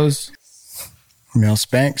pantyhose? Male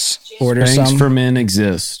Spanx. Order Spanx some. for men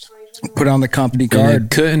exist. Put on the company card. And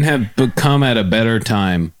it couldn't have come at a better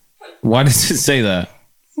time. Why does it say that?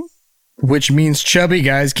 Which means chubby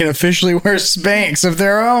guys can officially wear Spanx of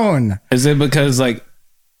their own. Is it because like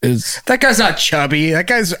that guy's not chubby? That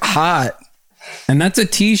guy's hot. And that's a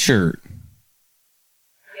t-shirt.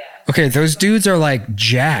 Okay, those dudes are like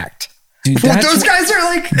jacked. Dude, those guys are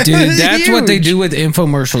like dude, that's huge. what they do with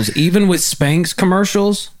infomercials. Even with Spanx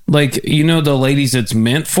commercials, like the ladies it's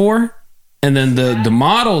meant for, and then the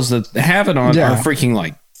models that have it on are freaking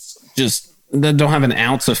like just they don't have an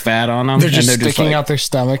ounce of fat on them. They're just sticking out their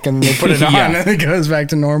stomach and they put it on and it goes back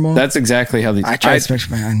to normal. That's exactly how these. I tried Spanx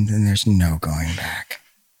for men and there's no going back.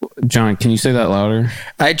 John, can you say that louder?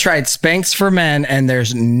 I tried Spanx for men and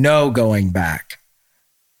there's no going back.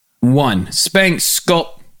 One Spanx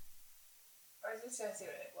sculpt. I was just gonna see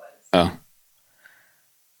what it was.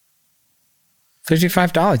 Oh.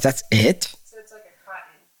 $55. That's it? So it's like a cotton.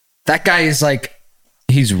 That guy is like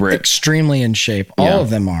he's ripped. Extremely in shape. All of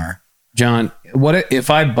them are. John, what if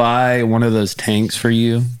I buy one of those tanks for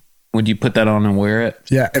you? Would you put that on and wear it?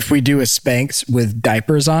 Yeah, if we do a Spanx with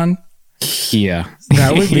diapers on. Yeah.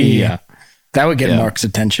 That would be that would get Mark's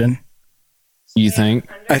attention. You think?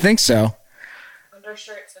 I think so.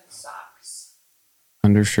 Undershirts and socks.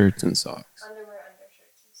 Undershirts and socks. Underwear,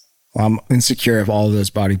 undershirts and socks. Well, I'm insecure of all of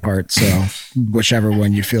those body parts, so whichever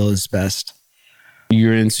one you feel is best.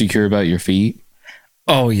 You're insecure about your feet?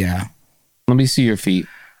 Oh, yeah. Let me see your feet.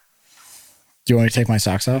 Do you want me to take my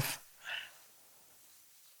socks off?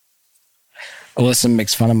 Alyssa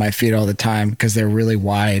makes fun of my feet all the time because they're really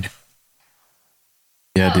wide.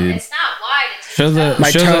 Yeah, dude. It's not wide. It's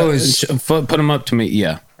my toes. Put them up to me.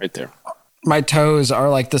 Yeah, right there. My toes are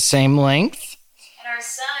like the same length. And our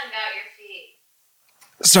son got your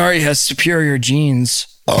feet. Sorry, he has superior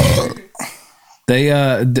genes. They,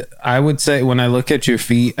 I would say when I look at your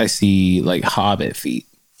feet, I see like hobbit feet.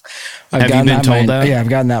 Have you been told that? Yeah, I've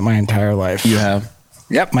gotten that my entire life. You have?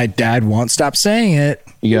 Yep, my dad won't stop saying it.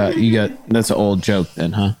 You got. That's an old joke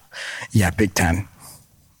then, huh? Yeah, big time.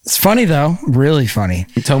 It's funny though, really funny.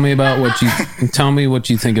 Tell me what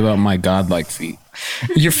you think about my godlike feet.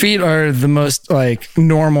 Your feet are the most like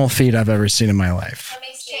normal feet I've ever seen in my life.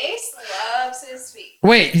 Chase loves his feet.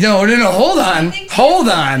 Wait, no, hold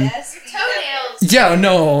on. Yes, toenails. Yeah,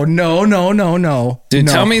 no. Dude,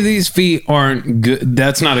 no. tell me these feet aren't good.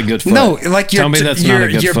 That's not a good foot. No, like tell me that's not a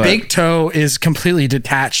good your foot. big toe is completely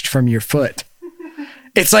detached from your foot.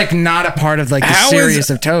 It's like not a part of like the series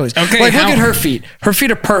of toes. Okay, like look at her feet. Her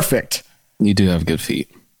feet are perfect. You do have good feet.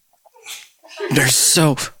 They're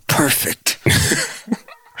so perfect.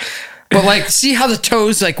 But like, see how the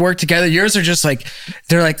toes like work together? Yours are just like,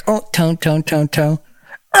 they're like, oh, toe.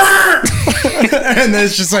 And then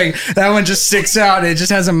it's just like that one just sticks out. It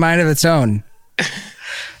just has a mind of its own.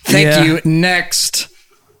 Thank you. Next.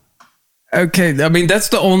 Okay, I mean that's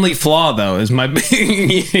the only flaw though. Is my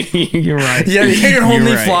you're right. Yeah, your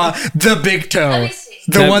only right. flaw, the big toe, Let me see.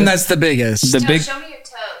 the one that's the biggest. The No, big. show me your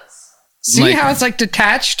toes. See like- how it's like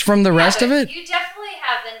detached from the rest Yeah, of but it? You definitely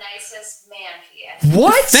have the nicest man feet.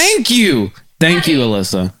 What? Thank you,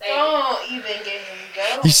 Alyssa. Don't even get him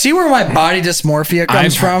going. You see where my body dysmorphia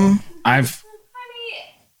comes from? I've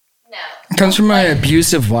Honey, no. It comes from my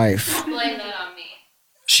abusive wife. Don't blame that on me.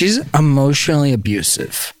 She's emotionally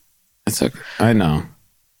abusive. it's okay. I know,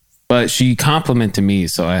 but she complimented me,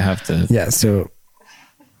 so I have to. Yeah, so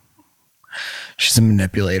she's a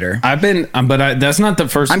manipulator. I've been, but that's not the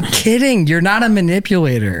first. I'm kidding. You're not a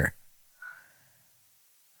manipulator.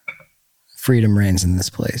 Freedom reigns in this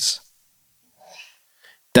place.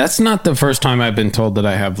 That's not the first time I've been told that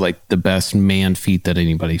I have like the best man feet that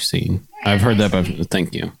anybody's seen. I've heard that, but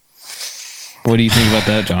thank you. What do you think about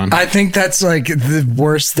that, John? I think that's like the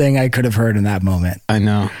worst thing I could have heard in that moment. I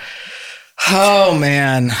know. Oh,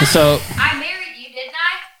 man. So I married you, didn't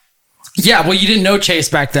I? Yeah, well, you didn't know Chase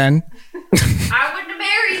back then. I wouldn't have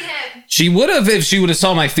married him. she would have if she would have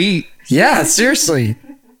saw my feet. Yeah, seriously.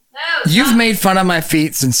 No. You've stop. made fun of my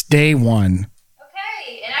feet since day one.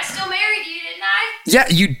 Okay, and I still married you, didn't I? Yeah,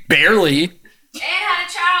 you barely. And had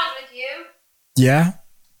a child with you. Yeah.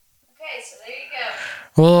 Okay, so there you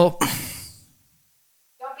go. Well,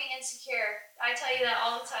 Don't be insecure. I tell you that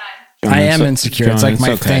all the time. John, I it's am o- insecure. John, It's like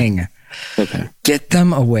my okay. thing. Okay. Get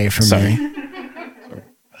them away from Sorry. me.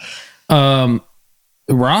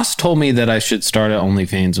 Ross told me that I should start at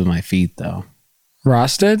OnlyFans with my feet, though.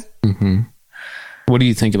 Ross did? What do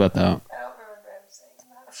you think about that? I don't remember him saying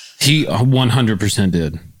that. He 100%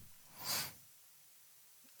 did.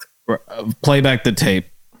 Play back the tape.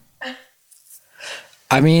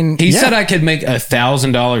 I mean, He yeah. said I could make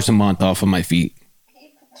 $1,000 a month off of my feet.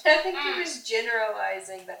 I think he was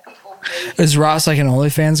generalizing that people make. Is Ross like an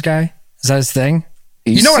OnlyFans guy? Is that his thing?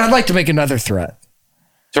 You know what? I'd like to make another threat.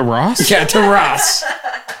 To Ross? Yeah, to Ross.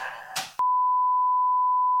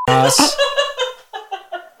 Ross.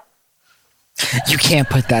 You can't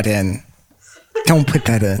put that in. Don't put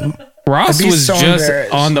that in. Ross I'd be was so just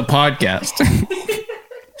embarrassed. on the podcast.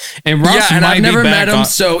 And Ross Yeah, and might I've never be back met him, on.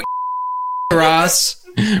 so Ross.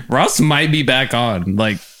 Ross might be back on.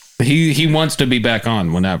 Like he wants to be back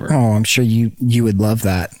on whenever. Oh, I'm sure you would love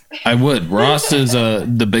that. I would. Ross is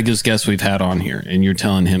the biggest guest we've had on here, and you're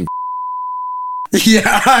telling him.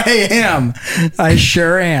 Yeah, I am. I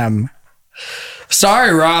sure am.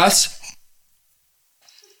 Sorry, Ross.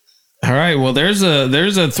 All right. Well, there's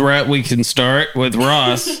a threat we can start with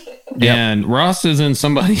Ross, and Ross isn't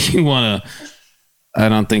somebody you want to. I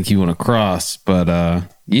don't think you want to cross, but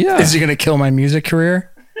yeah. Is he gonna kill my music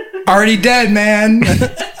career? Already dead, man.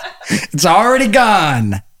 It's already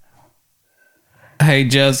gone. Hey,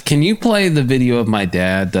 Jess, can you play the video of my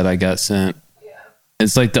dad that I got sent? Yeah.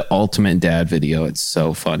 It's like the ultimate dad video. It's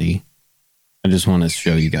so funny. I just want to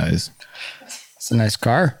show you guys. It's a nice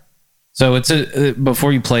car. So it's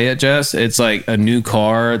before you play it, Jess, it's like a new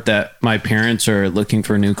car that my parents are looking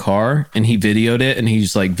for a new car, and he videoed it, and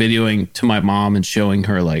he's like videoing to my mom and showing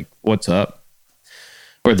her like what's up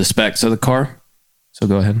or the specs of the car. So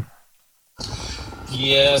go ahead.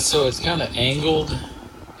 Yeah, so it's kind of angled.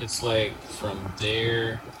 It's like from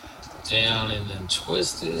there down and then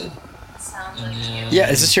twisted. Sounds And like then, you. Yeah,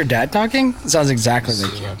 is this your dad talking? It sounds exactly see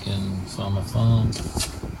like if you. I can find my phone.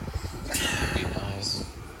 That'd be nice.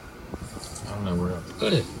 I don't know where to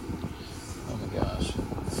put it. Oh my gosh.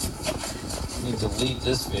 Let me delete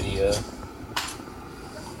this video.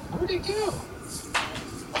 Where'd it go?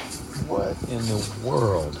 What in the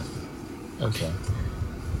world? Okay.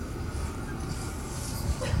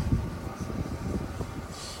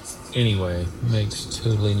 Anyway, makes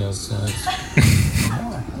totally no sense.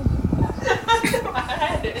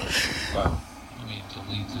 Wow. Let me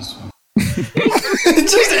delete this one. It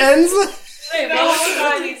just ends.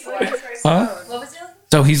 Huh? What was it?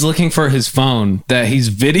 So he's looking for his phone that he's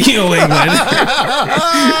videoing with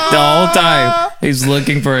the whole time. He's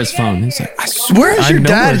looking for his phone. He's like, I swear. Where's your I know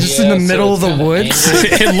dad? where- Just in the Yeah, so middle it's of the kinda woods?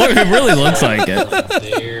 angled. it really looks like it.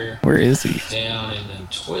 There, Where is he? down, and then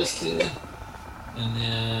twisted. And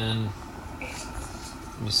then,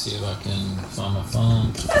 let me see if I can find my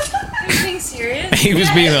phone. Are you being serious? He was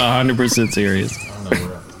being 100% serious. I don't know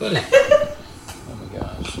where I put it. Oh my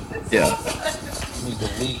gosh. Yeah. Let me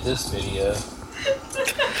delete this video.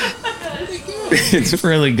 It's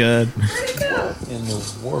really good. What in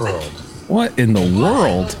the world? What in the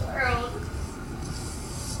world? World.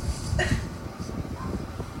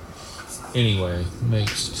 Anyway,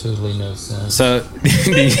 makes totally no sense. So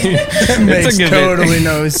It makes totally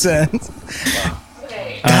no sense.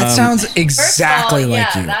 Okay. That sounds First of all, exactly like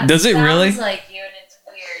yeah, you. that Does it really? sounds like you, and it's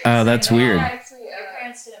weird. Oh, that's weird. Actually, your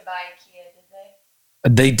parents didn't buy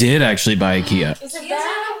IKEA, did they? They did actually buy a Kia. Is it bad?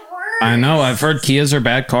 I know. I've heard Kias are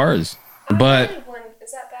bad cars, but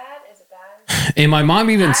Is that bad? Is it bad? and my mom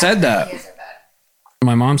even said that. Kias are bad.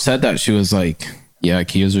 My mom said that. She was like, "Yeah,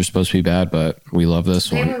 Kias are supposed to be bad, but we love this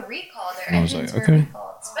They one." were recalled. Their And I was engines like, were okay. recalled.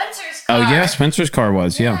 Spencer's Oh car. yeah, Spencer's car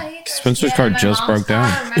was. Yeah, he crashed. Spencer's Yeah, car my just mom's broke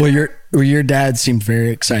down. car, remember? Well, your dad seemed very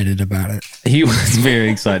excited about it. He was very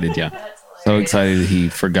excited. Yeah, That's so hilarious. excited that he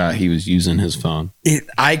forgot he was using his phone.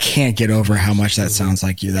 I can't get over how much that sounds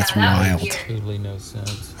like you. That's Yeah, that was wild. weird. Totally no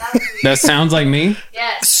sense. That was weird. That sounds like me.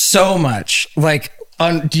 Yes. So much. Like,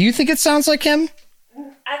 do you think it sounds like him?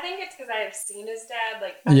 I think it's because I have seen his dad.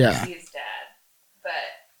 Like, Yeah. I see his dad, but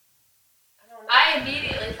I don't know. I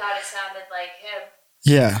immediately thought it sounded like him.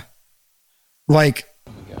 Yeah. Like,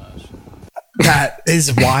 Oh my gosh. that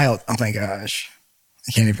is wild. Oh my gosh.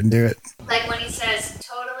 I can't even do it. Like when he says,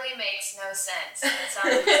 "Totally makes no sense." It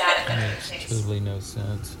sounds exactly like Makes his face. totally no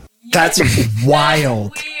sense. That's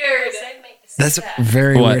wild. Weird. That's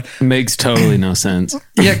very weird. What makes totally no sense.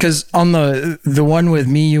 Yeah, because on the one with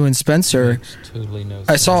me, you, and Spencer, Makes totally no sense.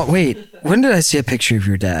 I saw. Wait, when did I see a picture of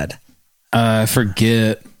your dad? I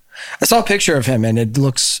forget. I saw a picture of him, and it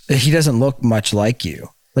looks. He doesn't look much like you.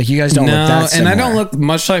 Like you guys don't look No, that and similar. I don't look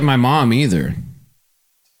much like my mom either.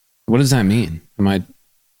 What does that mean? Am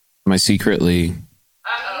I secretly You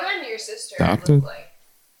and your sister Adopted? look like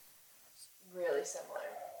really similar.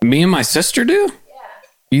 me and my sister do? Yeah.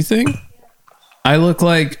 You think? I look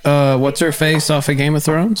like what's her face off of Game of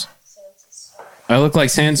Thrones? I look like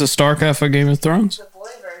Sansa Stark off of Game of Thrones? The boy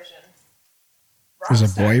version. There's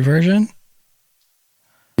a boy version.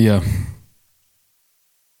 Yeah.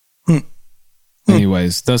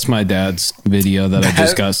 Anyways, that's my dad's video that I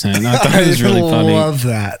just got sent. I thought it was really funny. I love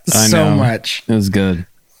that I so know. much. It was good.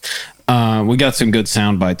 We got some good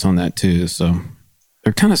sound bites on that too, so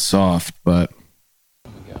they're kind of soft, but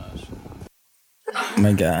Oh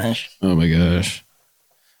my gosh. oh my gosh.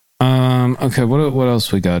 Okay, what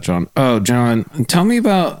else we got, John? Oh, John, tell me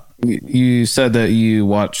about. You said that you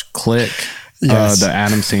watched Click, Yes. the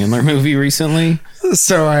Adam Sandler movie recently,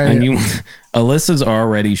 So and Alyssa's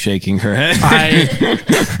already shaking her head.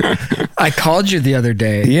 I called you the other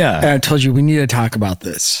day. Yeah. And I told you we need to talk about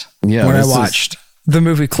this. Yeah, When I this is- watched the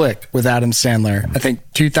movie Click with Adam Sandler, I think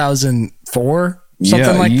 2004,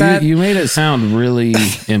 something like that. You made it sound really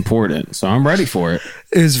important, so I'm ready for it.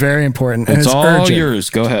 It was very important. And It's all urgent.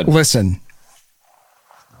 yours. Go ahead. Listen.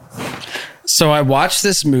 So I watched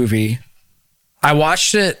this movie.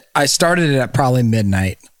 I started it at probably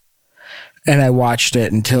midnight. And I watched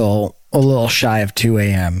it until a little shy of 2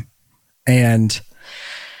 a.m. And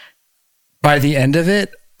by the end of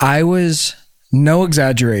it, I was, no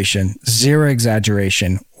exaggeration, zero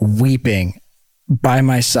exaggeration, weeping by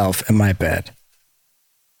myself in my bed.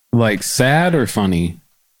 Like sad or funny?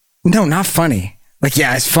 No, not funny. Like,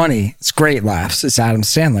 yeah, it's funny. It's great laughs. It's Adam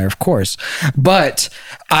Sandler, of course. But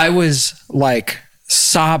I was like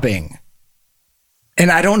sobbing. And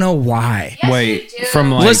I don't know why. Yes, Wait, you do.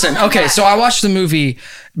 from like Listen, okay, so I watched the movie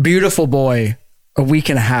Beautiful Boy a week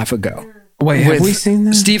and a half ago. Wait, have we seen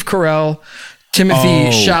that? Steve Carell, Timothy Oh,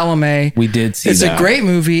 Chalamet. we did see It's that. a great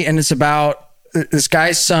movie, and it's about this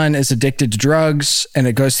guy's son is addicted to drugs, and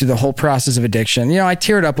it goes through the whole process of addiction. You know, I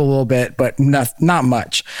teared up a little bit, but not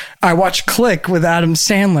much. I watched Click with Adam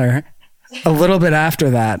Sandler a little bit after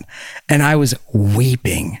that, and I was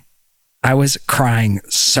weeping. I was crying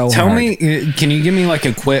so Tell hard. me, can you give me like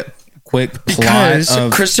a quick Because plot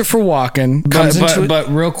of Christopher Walken comes into but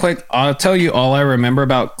real quick, I'll tell you all I remember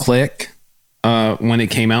about Click when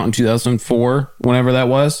it came out in 2004, whenever that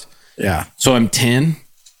was. yeah. So I'm 10.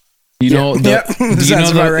 You know Yeah. do you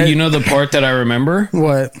Sounds know about right. you know the part that I remember?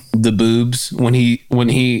 What? The boobs when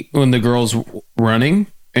the girl's running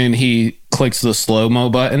and he clicks the slow-mo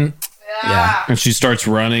button Yeah. and she starts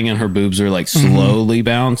running and her boobs are like slowly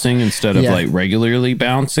bouncing instead of Yeah. like regularly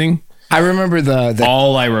bouncing. I remember the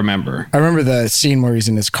All I remember. I remember the scene where he's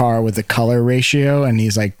in his car with the color ratio and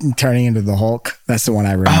he's like turning into the Hulk. That's the one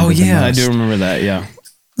I remember. Oh the yeah, I most. do remember that. Yeah.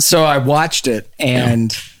 So I watched it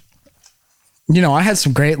and you know, I had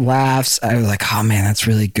some great laughs. I was like, oh man, that's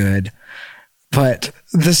really good. But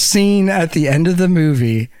the scene at the end of the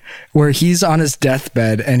movie where he's on his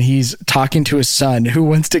deathbed and he's talking to his son who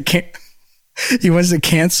wants to he wants to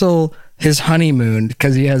cancel his honeymoon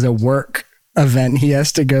because he has a work event he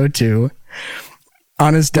has to go to.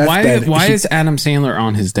 on his deathbed. Why is Adam Sandler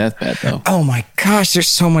on his deathbed though? Oh my gosh, there's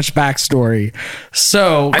so much backstory.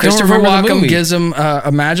 So I don't Christopher remember the Walken movie. gives him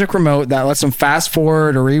a magic remote that lets him fast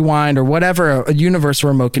forward or rewind or whatever a universal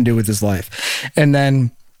remote can do with his life. And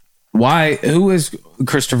then Why? Who is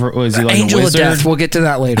Christopher? Was he like Angel a of wizard? Death. We'll get to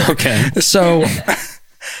that later. Okay.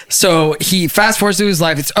 So he fast forwards through his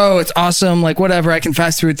life. It's awesome. Like whatever, I can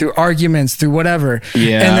fast through arguments, through whatever.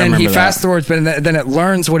 Yeah, and I then he remember fast that. forwards, but then it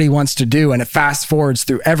learns what he wants to do, and it fast forwards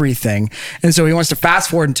through everything. And so he wants to fast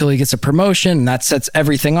forward until he gets a promotion, and that sets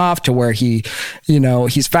everything off to where he's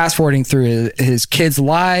fast forwarding through his kids'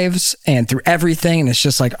 lives and through everything, and it's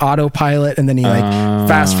just like autopilot. And then he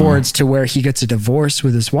fast forwards to where he gets a divorce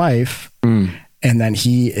with his wife, and then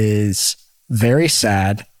he is very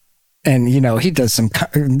sad. And he does some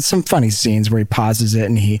funny scenes where he pauses it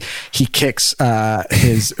and he kicks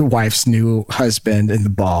his wife's new husband in the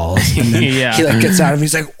balls, and then he gets out of it.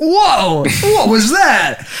 He's like, "Whoa, what was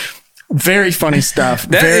that?" Very funny stuff.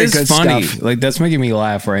 That very is good funny. stuff. Like that's making me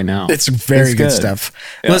laugh right now. It's very good good stuff.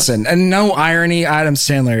 Yeah. Listen, and no irony. Adam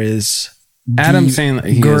Sandler is Adam the Sandler,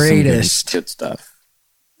 he greatest. has some good stuff.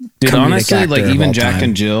 Dude, comedic honestly, actor like of even all Jack time.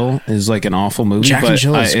 and Jill is like an awful movie, Jack but and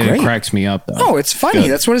Jill is it great. cracks me up though. Oh, it's funny. Good.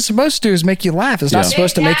 That's what it's supposed to do, is make you laugh. It's not Yeah.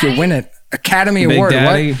 supposed to make you win it. Academy Big Award.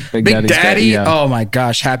 Daddy. What? Big Big Daddy's Daddy. got- yeah. Oh my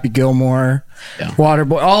gosh. Happy Gilmore. Yeah.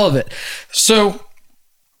 Waterboy. All of it. So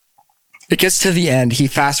it gets to the end. He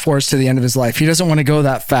fast forwards to the end of his life. He doesn't want to go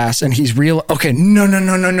that fast. And he's real. Okay. No.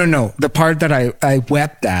 The part that I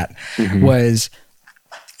wept at was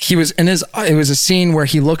he was in his, it was a scene where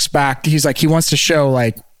he looks back. He's like, he wants to show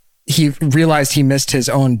like, he realized he missed his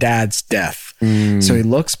own dad's death. So he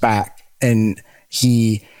looks back and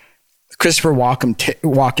Christopher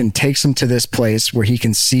Walken takes him to this place where he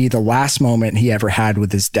can see the last moment he ever had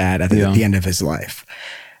with his dad at the end of his life.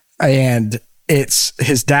 And it's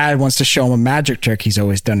his dad wants to show him a magic trick he's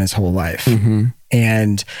always done his whole life.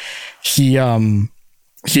 And he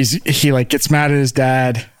like gets mad at his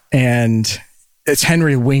dad, and it's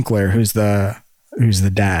Henry Winkler who's the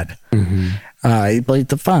dad. He played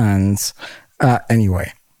the Fonz.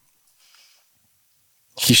 Anyway,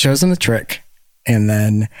 he shows him the trick, and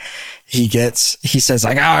then he says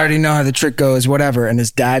like, I already know how the trick goes, whatever. And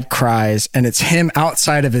his dad cries, and it's him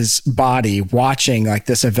outside of his body watching like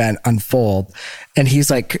this event unfold. And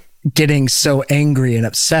he's like getting so angry and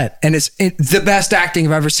upset. And it's the best acting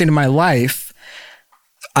I've ever seen in my life.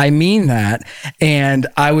 I mean that. And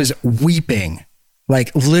I was weeping,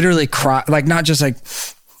 like literally cry, like not just like,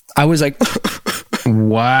 I was like,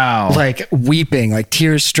 Wow. like weeping, like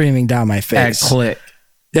tears streaming down my At face. Click.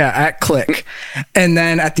 Yeah, at Click. And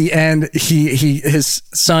then at the end, his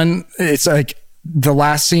son, it's like the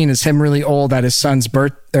last scene is him really old at his son's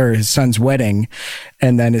his son's wedding.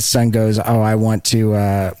 And then his son goes, "Oh, I'm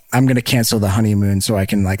going to cancel the honeymoon so I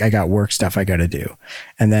can, like, I got work stuff I got to do."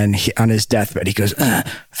 And then on his deathbed, he goes,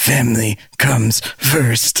 "Family comes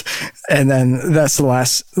first." And then that's the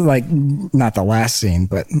last, like, not the last scene,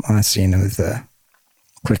 but last scene of the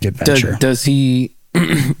Quick Adventure. Does he,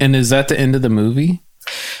 and is that the end of the movie?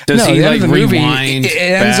 Does he the end like of the movie, rewind? it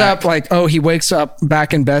ends back? up like, he wakes up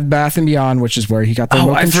back in Bed Bath & Beyond, which is where he got the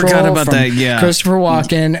remote I control forgot about from that, yeah. Christopher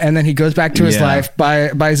Walken, and then he goes back to his Yeah. life,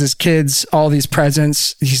 buys his kids all these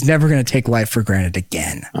presents. He's never going to take life for granted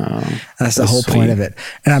again. That's the whole point sweet. of it.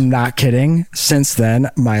 And I'm not kidding. Since then,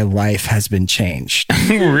 my life has been changed.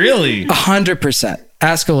 Really? 100%.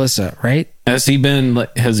 Ask Alyssa, right? Has he been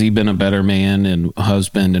a better man and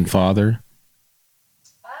husband and father?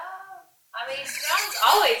 I mean, John's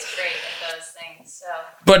always great at those things, so.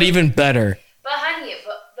 But even better. But honey,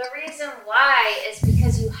 the reason why is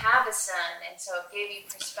because you have a son, and so it gave you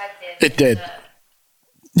perspective. It did. into-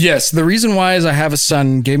 Yes, the reason why is I have a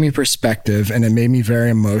son gave me perspective, and it made me very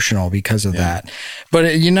emotional because of that. But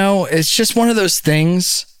it's just one of those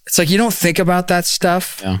things. It's like you don't think about that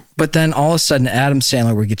stuff, but then all of a sudden Adam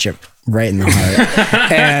Sandler will get you right in the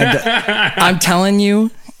heart. And I'm telling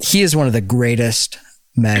you, he is one of the greatest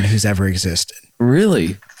men who's ever existed.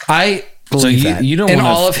 Really? I believe you- that. you don't in wanna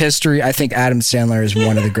all of history, I think Adam Sandler is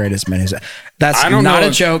one of the greatest men who's. That's I don't not know a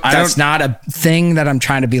if- joke. I That's don't- not a thing that I'm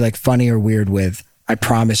trying to be like funny or weird with. I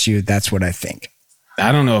promise you, that's what I think.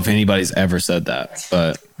 I don't know if anybody's ever said that,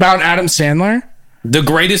 but About Adam Sandler? the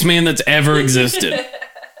greatest man that's ever existed.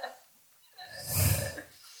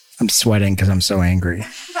 I'm sweating because I'm so angry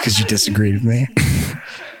because you disagreed with me.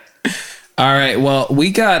 All right. Well,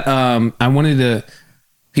 we got,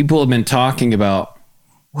 people have been talking about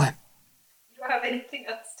what? You don't have anything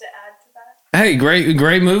else to add to that? Hey,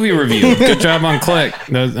 great movie review. Good job on Click.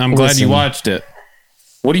 I'm glad you Listen. watched it.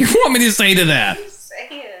 What do you want me to say to that? Just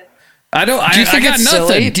saying. I don't. Do you think I got it's nothing.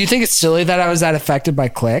 silly? Do you think it's silly that I was that affected by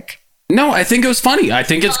Click? No, I think it was funny. I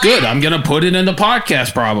think it's good. I'm gonna put it in the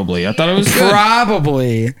podcast. Probably. I thought it was good.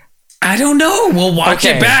 Probably. I don't know. We'll watch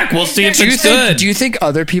it back. We'll see if it's good. Do you think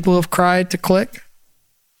other people have cried to Click?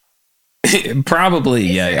 Probably.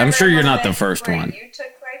 Yeah. I'm sure you're not the first where one. You took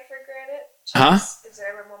life for granted? Huh? Is there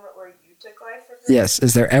ever a moment where you took life for granted? Yes.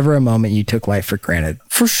 Is there ever a moment you took life for granted?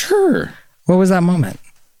 For sure. What was that moment?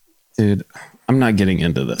 Dude, I'm not getting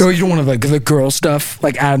into this. Oh, you don't want like the girl stuff,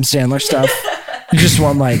 like Adam Sandler stuff. You just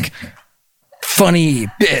want like funny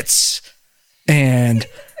bits and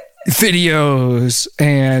videos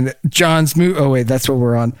and John's move. Oh wait, that's what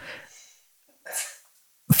we're on.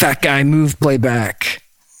 Fat guy move playback.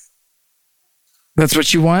 That's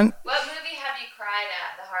what you want? What movie have you cried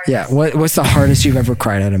at the hardest? Yeah. What's the hardest you've ever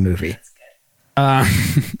cried at a movie?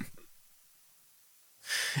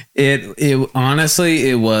 It honestly,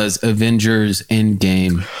 it was Avengers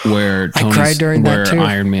Endgame where I cried during that too.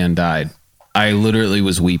 Iron Man died. I literally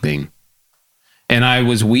was weeping. And I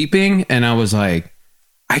was weeping and I was like,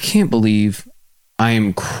 I can't believe I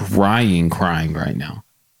am crying right now.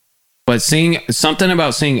 But seeing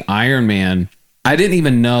Iron Man, I didn't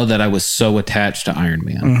even know that I was so attached to Iron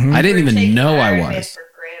Man. Mm-hmm. I didn't even know I was.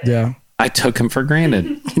 Yeah. I took him for granted.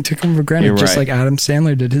 You took him for granted, You're just right. like Adam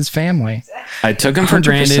Sandler did his family. I took him for 100%.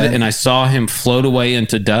 granted and I saw him float away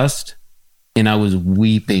into dust and I was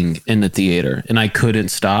weeping in the theater and I couldn't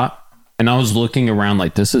stop. And I was looking around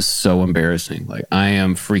like, this is so embarrassing. Like I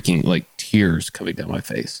am freaking like tears coming down my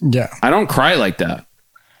face. Yeah. I don't cry like that.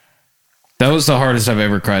 That was the hardest I've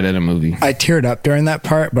ever cried at a movie. I teared up during that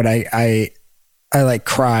part, but I like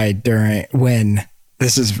cried during when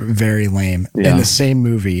this is very lame in the same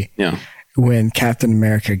movie. Yeah. When Captain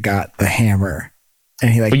America got the hammer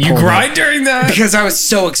and he like, But you pulled cried it. during that? Because I was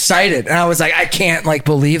so excited and I was like, I can't like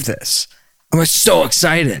believe this. I was so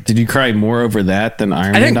excited. Did you cry more over that than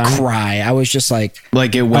Iron I Man? didn't dying? cry. I was just like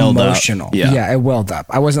Like it welled emotional. up. Yeah. It welled up.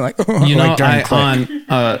 I wasn't like, You know, like during Click.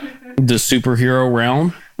 on the superhero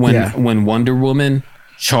realm, when Wonder Woman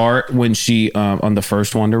when she on the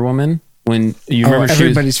first Wonder Woman, when you remember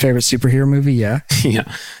everybody's favorite superhero movie, yeah.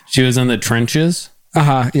 She was in the trenches.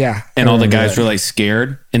 Yeah. And all the guys were like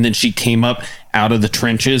scared. And then she came up out of the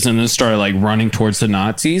trenches and then started like running towards the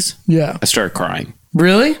Nazis. Yeah. I started crying.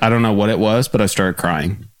 Really? I don't know what it was, but I started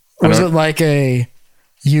crying. Was it like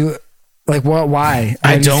what? Why?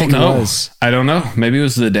 I Why do you don't think it know. was? I don't know. Maybe it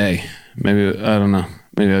was the day. Maybe, I don't know.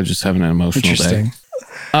 Maybe I was just having an emotional Interesting. day.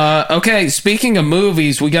 Okay, speaking of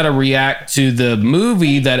movies, we got to react to the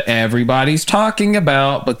movie that everybody's talking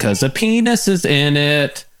about because a penis is in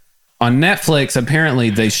it. On Netflix, apparently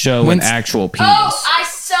they show an actual penis. Oh, I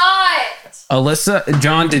saw it. Alyssa,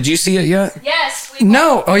 John, did you see it yet? Yes.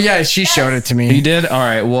 No. Oh yeah, she showed it to me. You did? All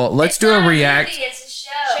right. Well, let's do a react. It's a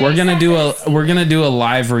show. We're gonna do a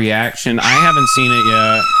live reaction. I haven't seen it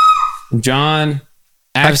yet. John,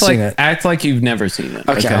 I've seen it. Act like you've never seen it.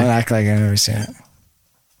 Okay, I'll act like I've never seen it.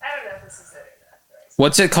 I don't know if this is it or not.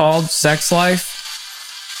 What's it called? Sex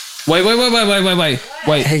Life? Wait.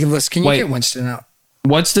 Hey, listen, can you Wait. get Winston out?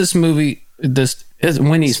 What's this movie? This is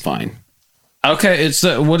Winnie's fine. Okay, it's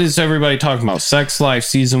what is everybody talking about? Sex Life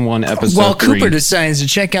season 1 episode While 3. Cooper decides to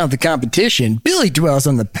check out the competition, Billy dwells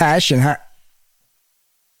on the passion. Oh,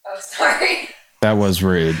 sorry. That was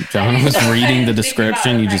rude. John was reading the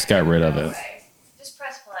description. You just got rid of it. Just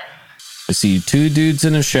press play. I see 2 dudes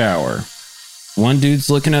in a shower. One dude's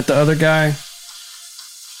looking at the other guy.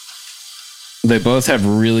 They both have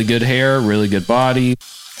really good hair, really good body.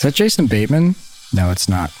 Is that Jason Bateman? No, it's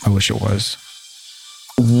not. I wish it was.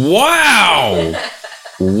 Wow!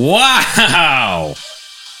 Wow!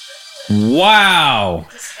 Wow!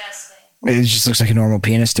 Disgusting. It just looks like a normal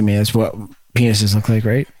penis to me. That's what penises look like,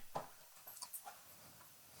 right?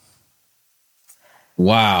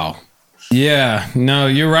 Wow. Yeah. No,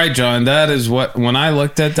 you're right, John. That is what, when I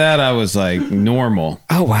looked at that, I was like, normal.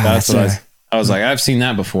 Oh, wow. That's what I was like, I've seen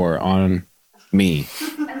that before on me.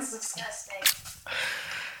 That's disgusting.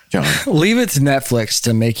 John. Leave it to Netflix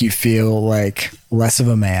to make you feel like less of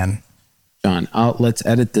a man. John, let's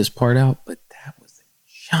edit this part out, but that was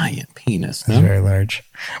a giant penis. It's No? very large.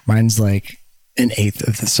 Mine's like an 1/8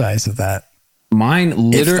 of the size of that. Mine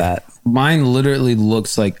that. literally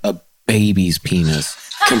looks like a baby's penis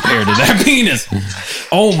compared to that penis.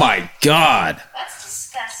 Oh my God. That's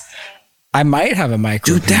disgusting. I might have a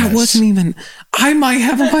micro Dude, that wasn't even, I might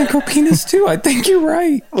have a micro penis too. I think you're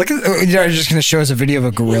right. Look at, you're just going to show us a video of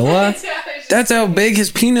a gorilla? That's how big his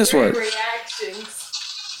penis was. Reactions.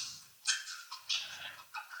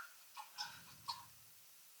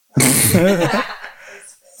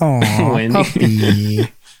 Oh, Winnie.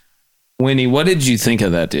 puppy. Winnie, what did you think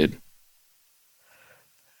of that, dude?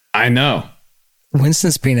 I know.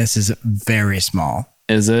 Winston's penis is very small.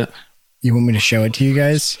 Is it? You want me to show it to you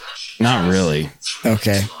guys? Not really.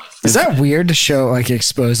 Okay. Is that weird to show, like,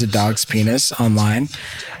 expose a dog's penis online?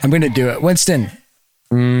 I'm going to do it. Winston.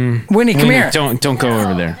 Winnie, come here. Don't go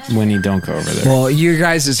over there. Winnie, don't go over there. Well, your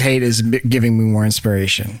guys' hate is giving me more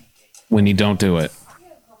inspiration. Winnie, don't do it.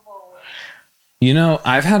 You know,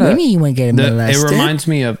 I've had Winnie, you want to get molested? It reminds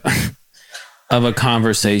me of a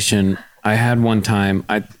conversation I had one time.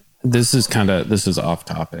 This is off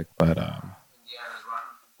topic, but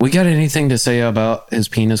we got anything to say about his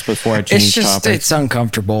penis before I change topics? It's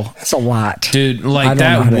uncomfortable. It's a lot. Dude, like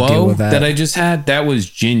that whoa that I just had, that was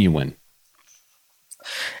genuine.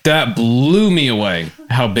 That blew me away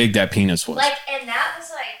how big that penis was. Like, and that was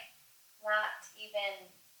like not even.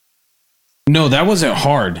 No, that wasn't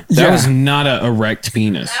hard. That was not an erect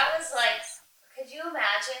penis. That was like, could you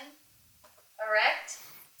imagine? Erect?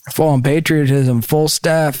 Full on patriotism, full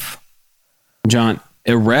staff. John,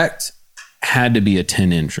 erect had to be a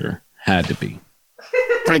 10-incher. Had to be.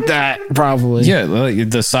 Like that, probably. Yeah, like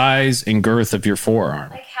the size and girth of your forearm.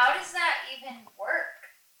 Like, how does that even work?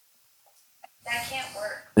 That can't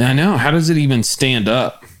work. I know. How does it even stand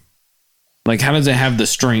up? Like, how does it have the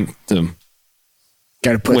strength to...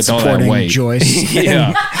 Got to put supporting joists.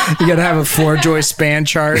 Yeah. You got to have a 4-joist span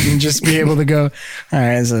chart and just be able to go, all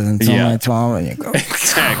right, this is until my 12, and you go.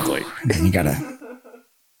 Exactly. And then you got to...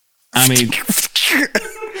 I mean...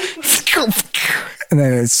 And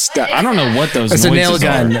then it's stuck. I don't know what those noises are. It's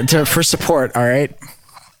a nail gun for support, all right?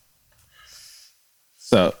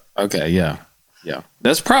 So, okay, yeah. Yeah.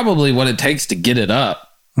 That's probably what it takes to get it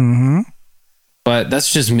up. Mm-hmm. But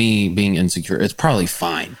that's just me being insecure. It's probably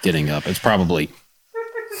fine getting up. It's probably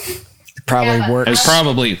works. It's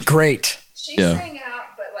probably great. She's saying out,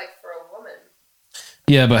 but like for a woman.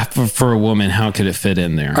 Yeah, but for a woman, how could it fit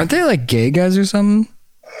in there? Aren't they like gay guys or something?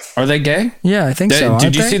 Are they gay? Yeah, I think so.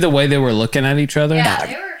 Did you see the way they were looking at each other?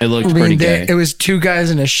 Yeah, it looked pretty gay. It was 2 guys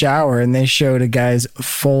in a shower, and they showed a guy's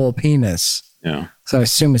full penis. Yeah. So I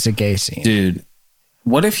assume it's a gay scene. Dude,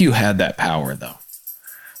 what if you had that power, though?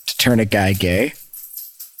 To turn a guy gay?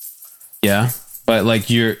 Yeah. But like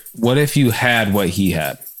what if you had what he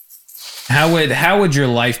had? How would your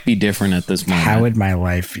life be different at this moment? How would my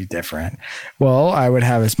life be different? Well, I would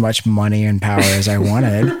have as much money and power as I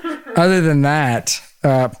wanted. Other than that,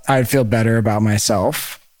 I'd feel better about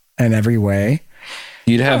myself in every way.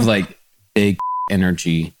 You'd have like big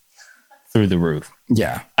energy through the roof.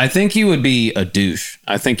 Yeah. I think you would be a douche.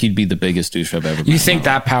 I think you'd be the biggest douche I've ever met. You think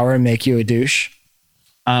that power would make you a douche?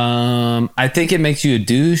 I think it makes you a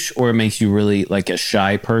douche, or it makes you really like a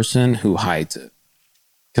shy person who hides it.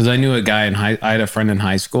 Because I knew a guy I had a friend in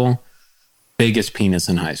high school, biggest penis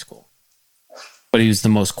in high school, but he was the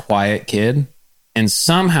most quiet kid. And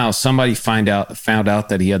somehow somebody found out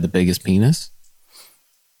that he had the biggest penis,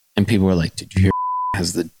 and people were like, "Did you hear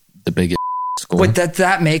has the biggest school?" Would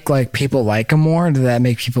that make like people like him more, or did that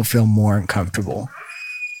make people feel more uncomfortable?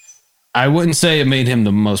 I wouldn't say it made him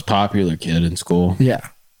the most popular kid in school. Yeah.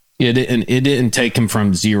 It didn't take him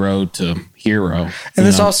from zero to hero. And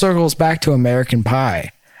this all circles back to American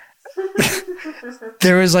Pie.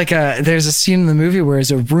 There's a scene in the movie where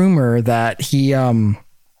there's a rumor that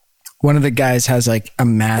one of the guys has like a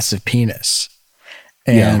massive penis,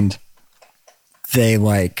 and they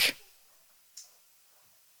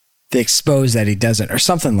expose that he doesn't, or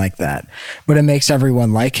something like that, but it makes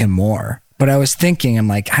everyone like him more. But I was thinking, I'm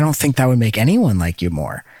like, I don't think that would make anyone like you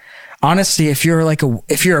more. Honestly, if you're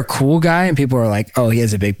a cool guy and people are like, oh, he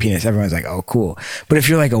has a big penis, everyone's like, oh, cool. But if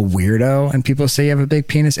you're like a weirdo and people say you have a big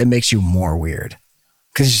penis, it makes you more weird.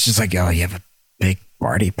 Because it's just like, oh, you have a big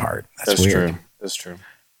body part. That's weird. True. That's true.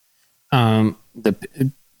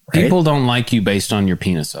 People don't like you based on your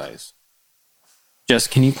penis size. Jess,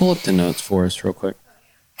 can you pull up the notes for us real quick?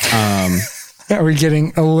 Are we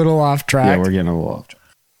getting a little off track? Yeah, we're getting a little off track.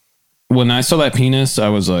 When I saw that penis, I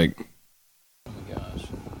was like, oh my gosh.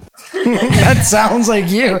 That sounds like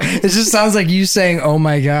you. It just sounds like you saying, oh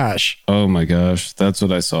my gosh. Oh my gosh. That's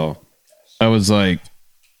what I saw. I was like,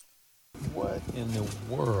 what in the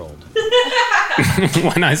world?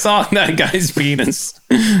 When I saw that guy's penis,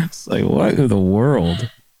 it's like, what in the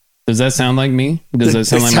world? Does that sound like me? Does that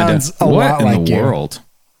sound like my dad? What in the world?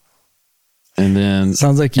 And then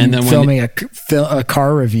sounds like you filming a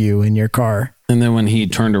car review in your car. And then when he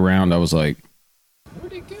turned around, I was like,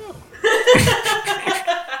 where'd he go?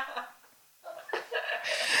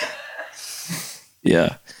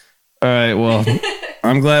 Yeah. All right. Well,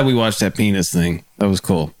 I'm glad we watched that penis thing. That was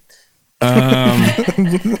cool.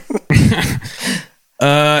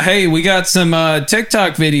 Hey, we got some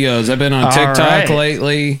TikTok videos. I've been on TikTok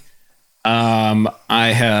lately. I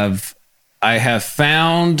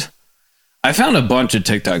found a bunch of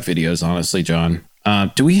TikTok videos, honestly, John.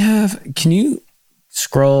 Can you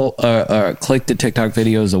scroll click the TikTok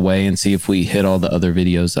videos away and see if we hit all the other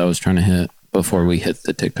videos I was trying to hit before we hit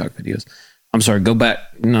the TikTok videos? I'm sorry, go back.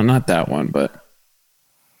 No, not that one, but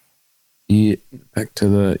back to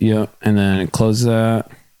the, and then close that.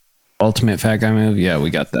 Ultimate Fat Guy Move. Yeah, we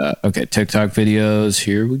got that. Okay, TikTok videos.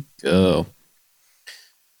 Here we go.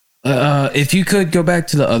 If you could go back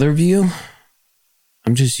to the other view.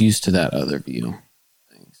 I'm just used to that other view.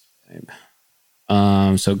 Thanks, babe.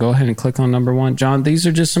 So go ahead and click on number 1. John, these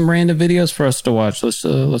are just some random videos for us to watch.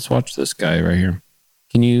 Let's watch this guy right here.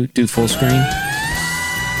 Can you do full screen?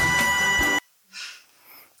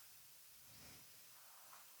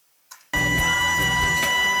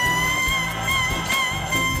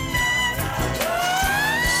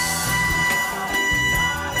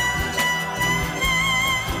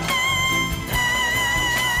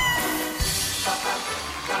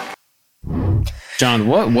 John,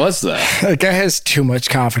 what was that? The guy has too much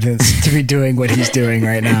confidence to be doing what he's doing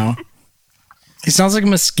right now. He sounds like a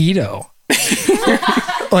mosquito.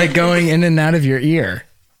 Like going in and out of your ear.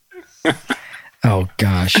 Oh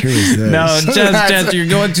gosh, who is this? No, just you're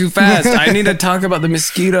going too fast. I need to talk about the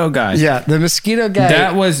mosquito guy. Yeah, the mosquito guy.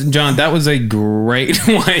 That was a great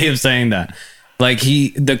way of saying that. Like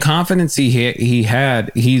the confidence he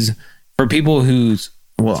had, he's for people who's,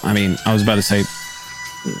 well, I mean, I was about to say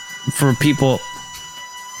for people,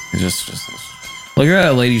 just look at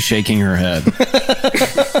that lady shaking her head.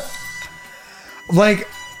 Like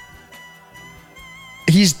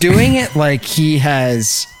he's doing it like he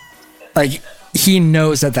has, like he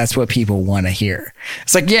knows that that's what people want to hear.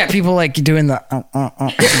 It's like, yeah, people like doing the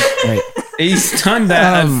right. He's done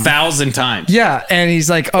that 1,000 times. Yeah, and he's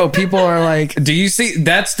like, oh, people are like, do you see?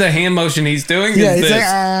 That's the hand motion he's doing. Yeah, he's this.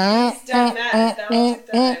 like, He's done that 1,000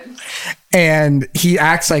 times. And he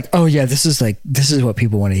acts like, oh yeah, this is what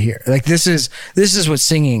people want to hear. Like this is what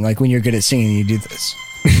singing, like when you're good at singing, you do this.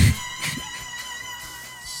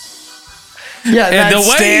 Yeah, and the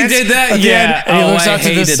way he did that, yeah. And he looks out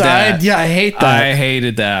to the side. That. Yeah, I hate that. I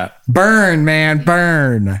hated that. Burn, man,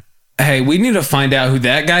 burn. Hey, we need to find out who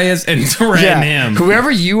that guy is and threaten him. Whoever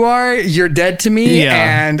you are, you're dead to me.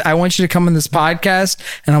 Yeah. And I want you to come on this podcast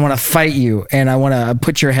and I want to fight you and I want to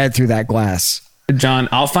put your head through that glass. John,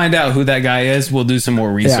 I'll find out who that guy is. We'll do some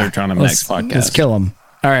more research on him next podcast. Let's kill him.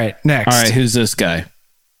 All right, next. All right, who's this guy?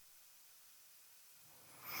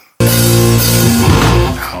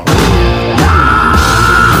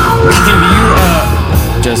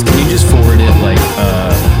 Can you just forward it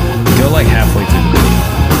go halfway through the video?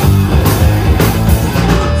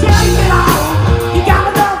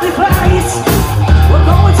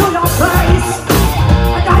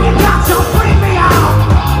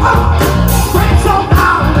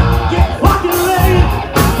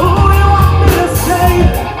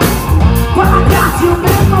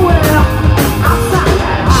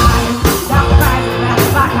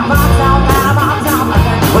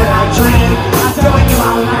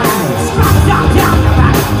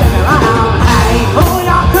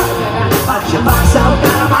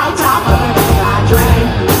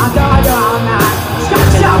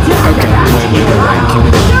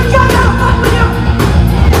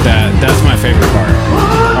 That's my favorite part.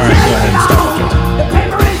 All right, go ahead and stop.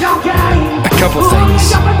 A couple things.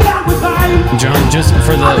 John, just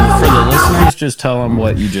for the listeners, just tell them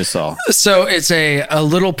what you just saw. So it's a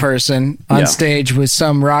little person on stage with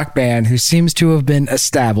some rock band who seems to have been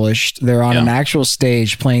established. They're on an actual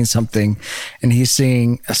stage playing something, and he's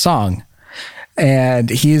singing a song. And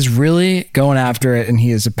he is really going after it, and he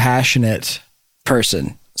is a passionate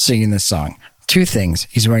person singing this song. Two things.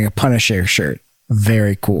 He's wearing a Punisher shirt.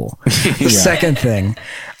 Very cool. The second thing,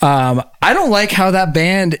 I don't like how that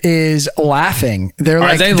band is laughing.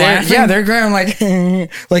 Are they laughing? Yeah, they're going like,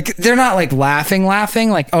 like they're not like laughing,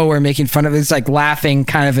 like, oh, we're making fun of it. It's like laughing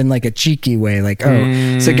kind of in like a cheeky way. Like, oh,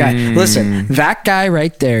 it's a guy. Listen, that guy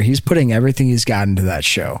right there, he's putting everything he's got into that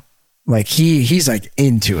show. Like he's like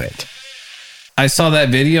into it. I saw that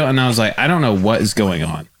video and I was like, I don't know what is going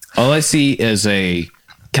on. All I see is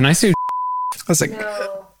can I say? I was like,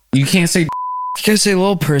 No. You can't say. You gotta say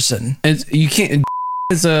little person. You can't.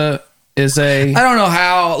 Is a. I don't know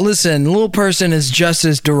how. Listen, little person is just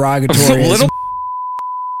as derogatory. Little.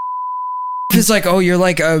 It's like, oh, you're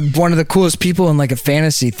like one of the coolest people in like a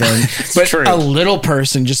fantasy thing. But true. A little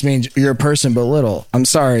person just means you're a person, but little. I'm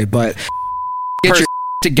sorry, but get your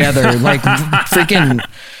together. Like freaking.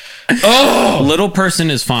 Oh, little person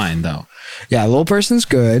is fine though. Yeah, little person's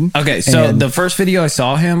good. Okay, so the first video I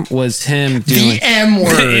saw him was him doing the M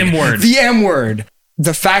word. The M word. The M word.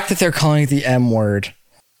 The fact that they're calling it the M word.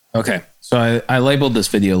 Okay, so I labeled this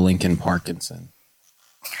video Lincoln Parkinson.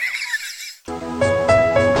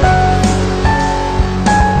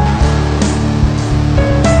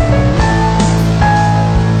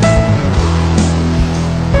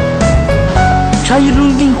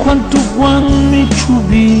 Childhood in Juan to Juan me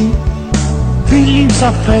chubby. Feelings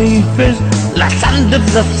of faces, la sand of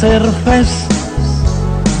the surface.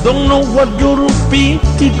 Don't know what you're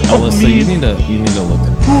repeating of Alyssa, me. you need to look at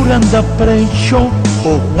it. Put under pressure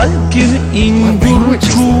or walking in your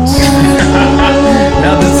truth.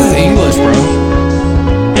 Now this is English, bro.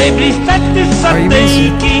 Every step is a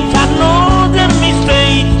taking another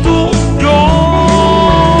mistake to do.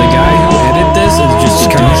 The guy who edited this is just a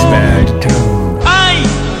douchebag. I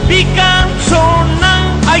become so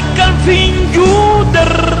numb, I can feel you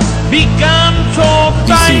there. Become so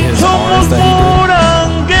Do you see tight, his so R's much that he did? more anger.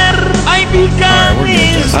 I become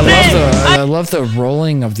instead. I love the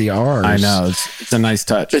rolling of the R's. I know it's a nice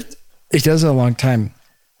touch. It does it a long time.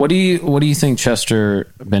 What do you think Chester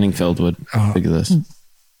Benningfield would think of this?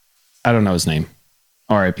 I don't know his name.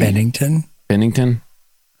 R.I.P. Bennington.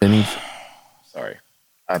 Sorry,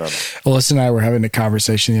 I don't know. Alyssa and I were having a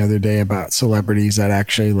conversation the other day about celebrities that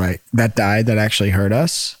actually that died that actually hurt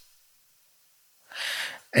us,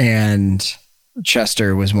 and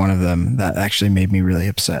Chester was one of them that actually made me really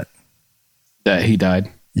upset. That he died?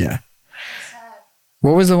 Yeah.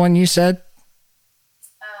 What was the one you said?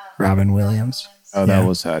 Robin Williams. Oh, that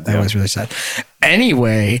was sad. That was really sad.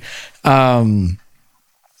 Anyway, that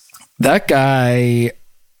guy,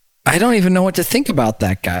 I don't even know what to think about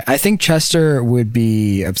that guy. I think Chester would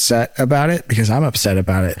be upset about it because I'm upset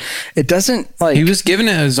about it. It doesn't he was giving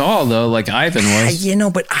it his all though, like Ivan was.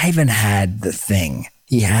 But Ivan had the thing.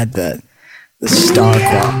 He had the star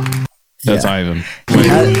quality. That's Ivan.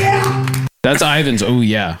 That's Ivan's. Oh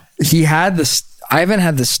yeah. He had Ivan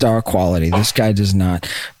had the star quality. This guy does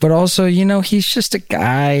not. But also, he's just a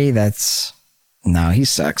guy he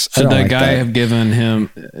sucks. Should that guy have given him?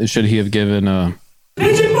 Should he have given a?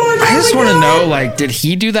 I just want to know, did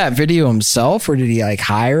he do that video himself, or did he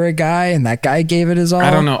hire a guy and that guy gave it his all? I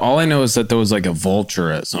don't know. All I know is that there was a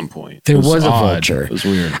vulture at some point. There was a vulture. It was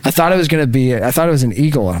weird. I thought it was going to be. I thought it was an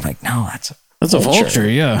eagle, and I'm like, no, that's a vulture.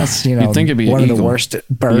 Yeah, that's you'd think it'd be one an of the eagle. worst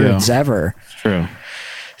birds ever. True.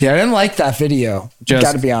 Yeah, I didn't like that video.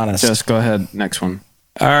 Got to be honest. Just go ahead. Next one.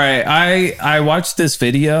 All right. I watched this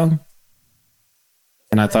video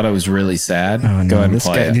and I thought it was really sad. Oh, no, go ahead and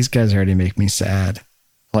play it. These guys already make me sad.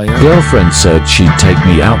 Play it. Girlfriend said she'd take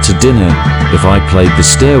me out to dinner if I played the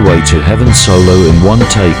Stairway to Heaven solo in one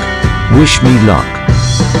take. Wish me luck. All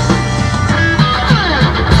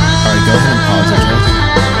right, go ahead and pause it.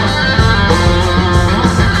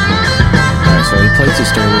 All right, so he plays the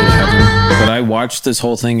Stairway to Heaven. But I watched this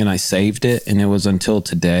whole thing and I saved it, and it was until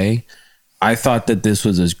today. I thought that this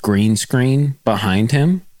was a green screen behind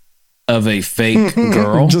him of a fake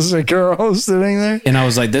girl. Just a girl sitting there. And I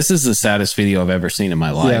was like, this is the saddest video I've ever seen in my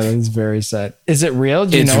life. Yeah, that's very sad. Is it real?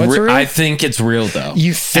 Do you know it's real? I think it's real, though.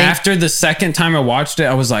 You think? After the second time I watched it,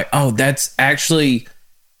 I was like, oh, that's actually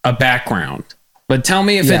a background. But tell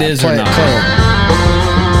me if it is or not.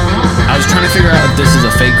 I was trying to figure out if this is a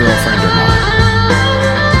fake girlfriend or not.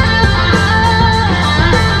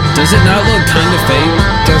 Does it not look kind of fake?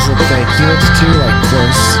 It does look fake. He looks too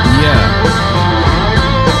close. Yeah.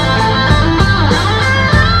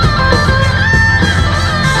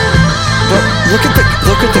 But look at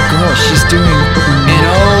the girl. She's doing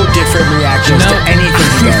no different reactions to anything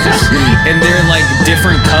he does. And they're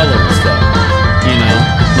different colors though.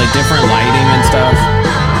 Different lighting and stuff.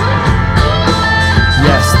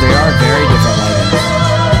 Yes, they are very different lightings.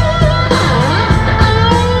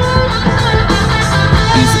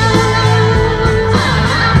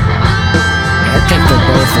 I think they're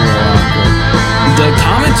both a little awkward. The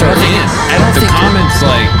comments are in. The comments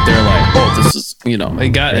they're oh, this is it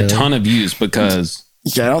got a ton of views because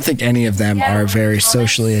I don't think any of them are very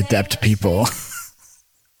socially adept people.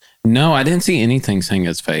 No, I didn't see anything saying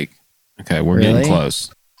it's fake. Okay, we're getting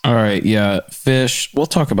close. All right, yeah, Fish. We'll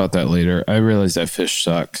talk about that later. I realize that Fish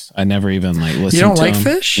sucks. I never even listened to him. You don't like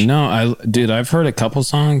Fish? No, I've heard a couple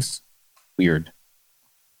songs. Weird.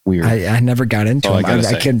 I never got into him.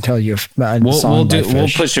 I couldn't tell you if we'll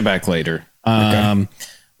push it back later. Okay.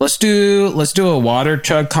 Let's do a water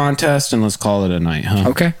chug contest and let's call it a night, huh?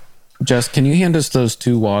 Okay. Jess, can you hand us those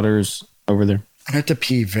 2 waters over there? I have to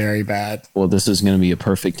pee very bad. Well, this is going to be a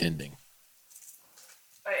perfect ending.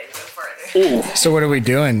 Ooh. So what are we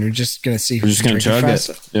doing? We're just going to see. We're just going to chug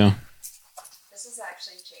it. Yeah. This is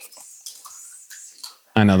actually Chase.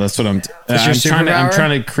 I know. That's what I'm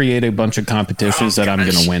trying to create a bunch of competitions that I'm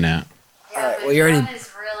going to win at. Yeah, we already. John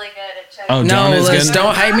is really good at choking. Oh, John is good.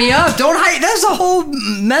 Don't hype me up. Don't hype. There's a whole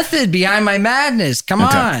method behind my madness. Come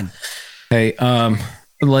on. Hey,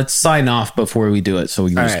 let's sign off before we do it, so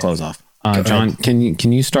we can just close off. John, can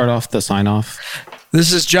you start off the sign off?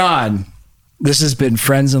 This is John. This has been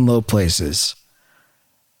Friends in Low Places.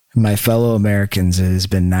 My fellow Americans, it has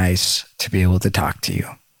been nice to be able to talk to you.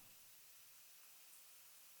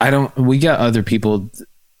 We got other people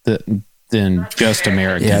than just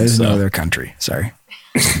Americans. Yeah, there's no other country. Sorry.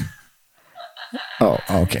 Oh,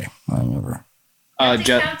 okay. Whatever.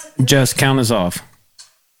 Jess, count us off.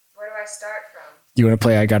 Where do I start from? You want to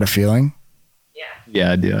play I Got a Feeling? Yeah.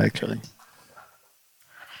 Yeah, I do, actually.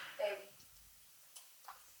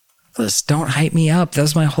 Liz, don't hype me up.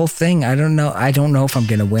 That's my whole thing. I don't know if I'm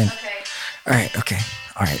going to win. Okay. All right. Okay.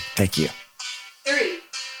 All right. Thank you. 3,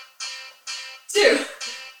 2,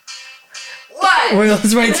 1. Wait,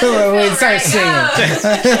 let's wait till we start singing.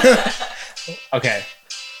 Okay.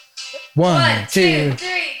 1, 2, 3,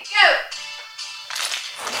 go.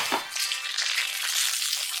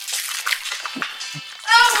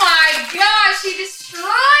 Oh my gosh, he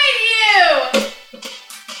destroyed you!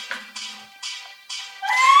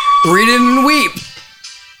 Read it and weep.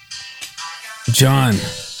 John,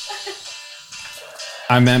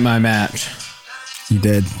 I'm at my match. You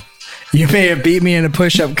did. You may have beat me in a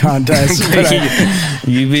push-up contest, but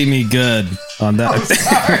you beat me good on that. I'm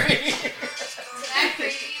sorry. Can I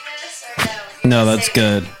preview this or no? No, that's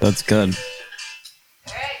good. That's good.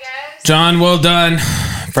 All right, guys. John, well done.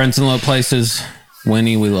 Friends in Low Places.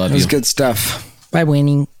 Winnie, we love you. It was good stuff. Bye,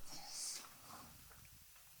 Winnie.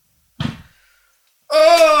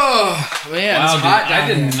 Oh, man. Wow, it's dude, hot I down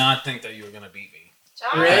did here. not think that you were going to beat me.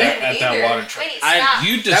 John, Really? At that water truck. Wait, stop.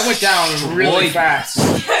 That went down really fast.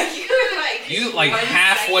 You like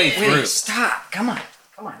halfway Wait, through. stop. Come on.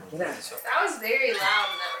 Come on. Get out of here. That was very loud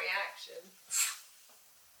in that reaction.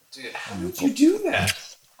 Dude, how did you do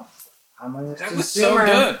that? I'm a That was so consumer.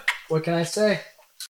 good. What can I say?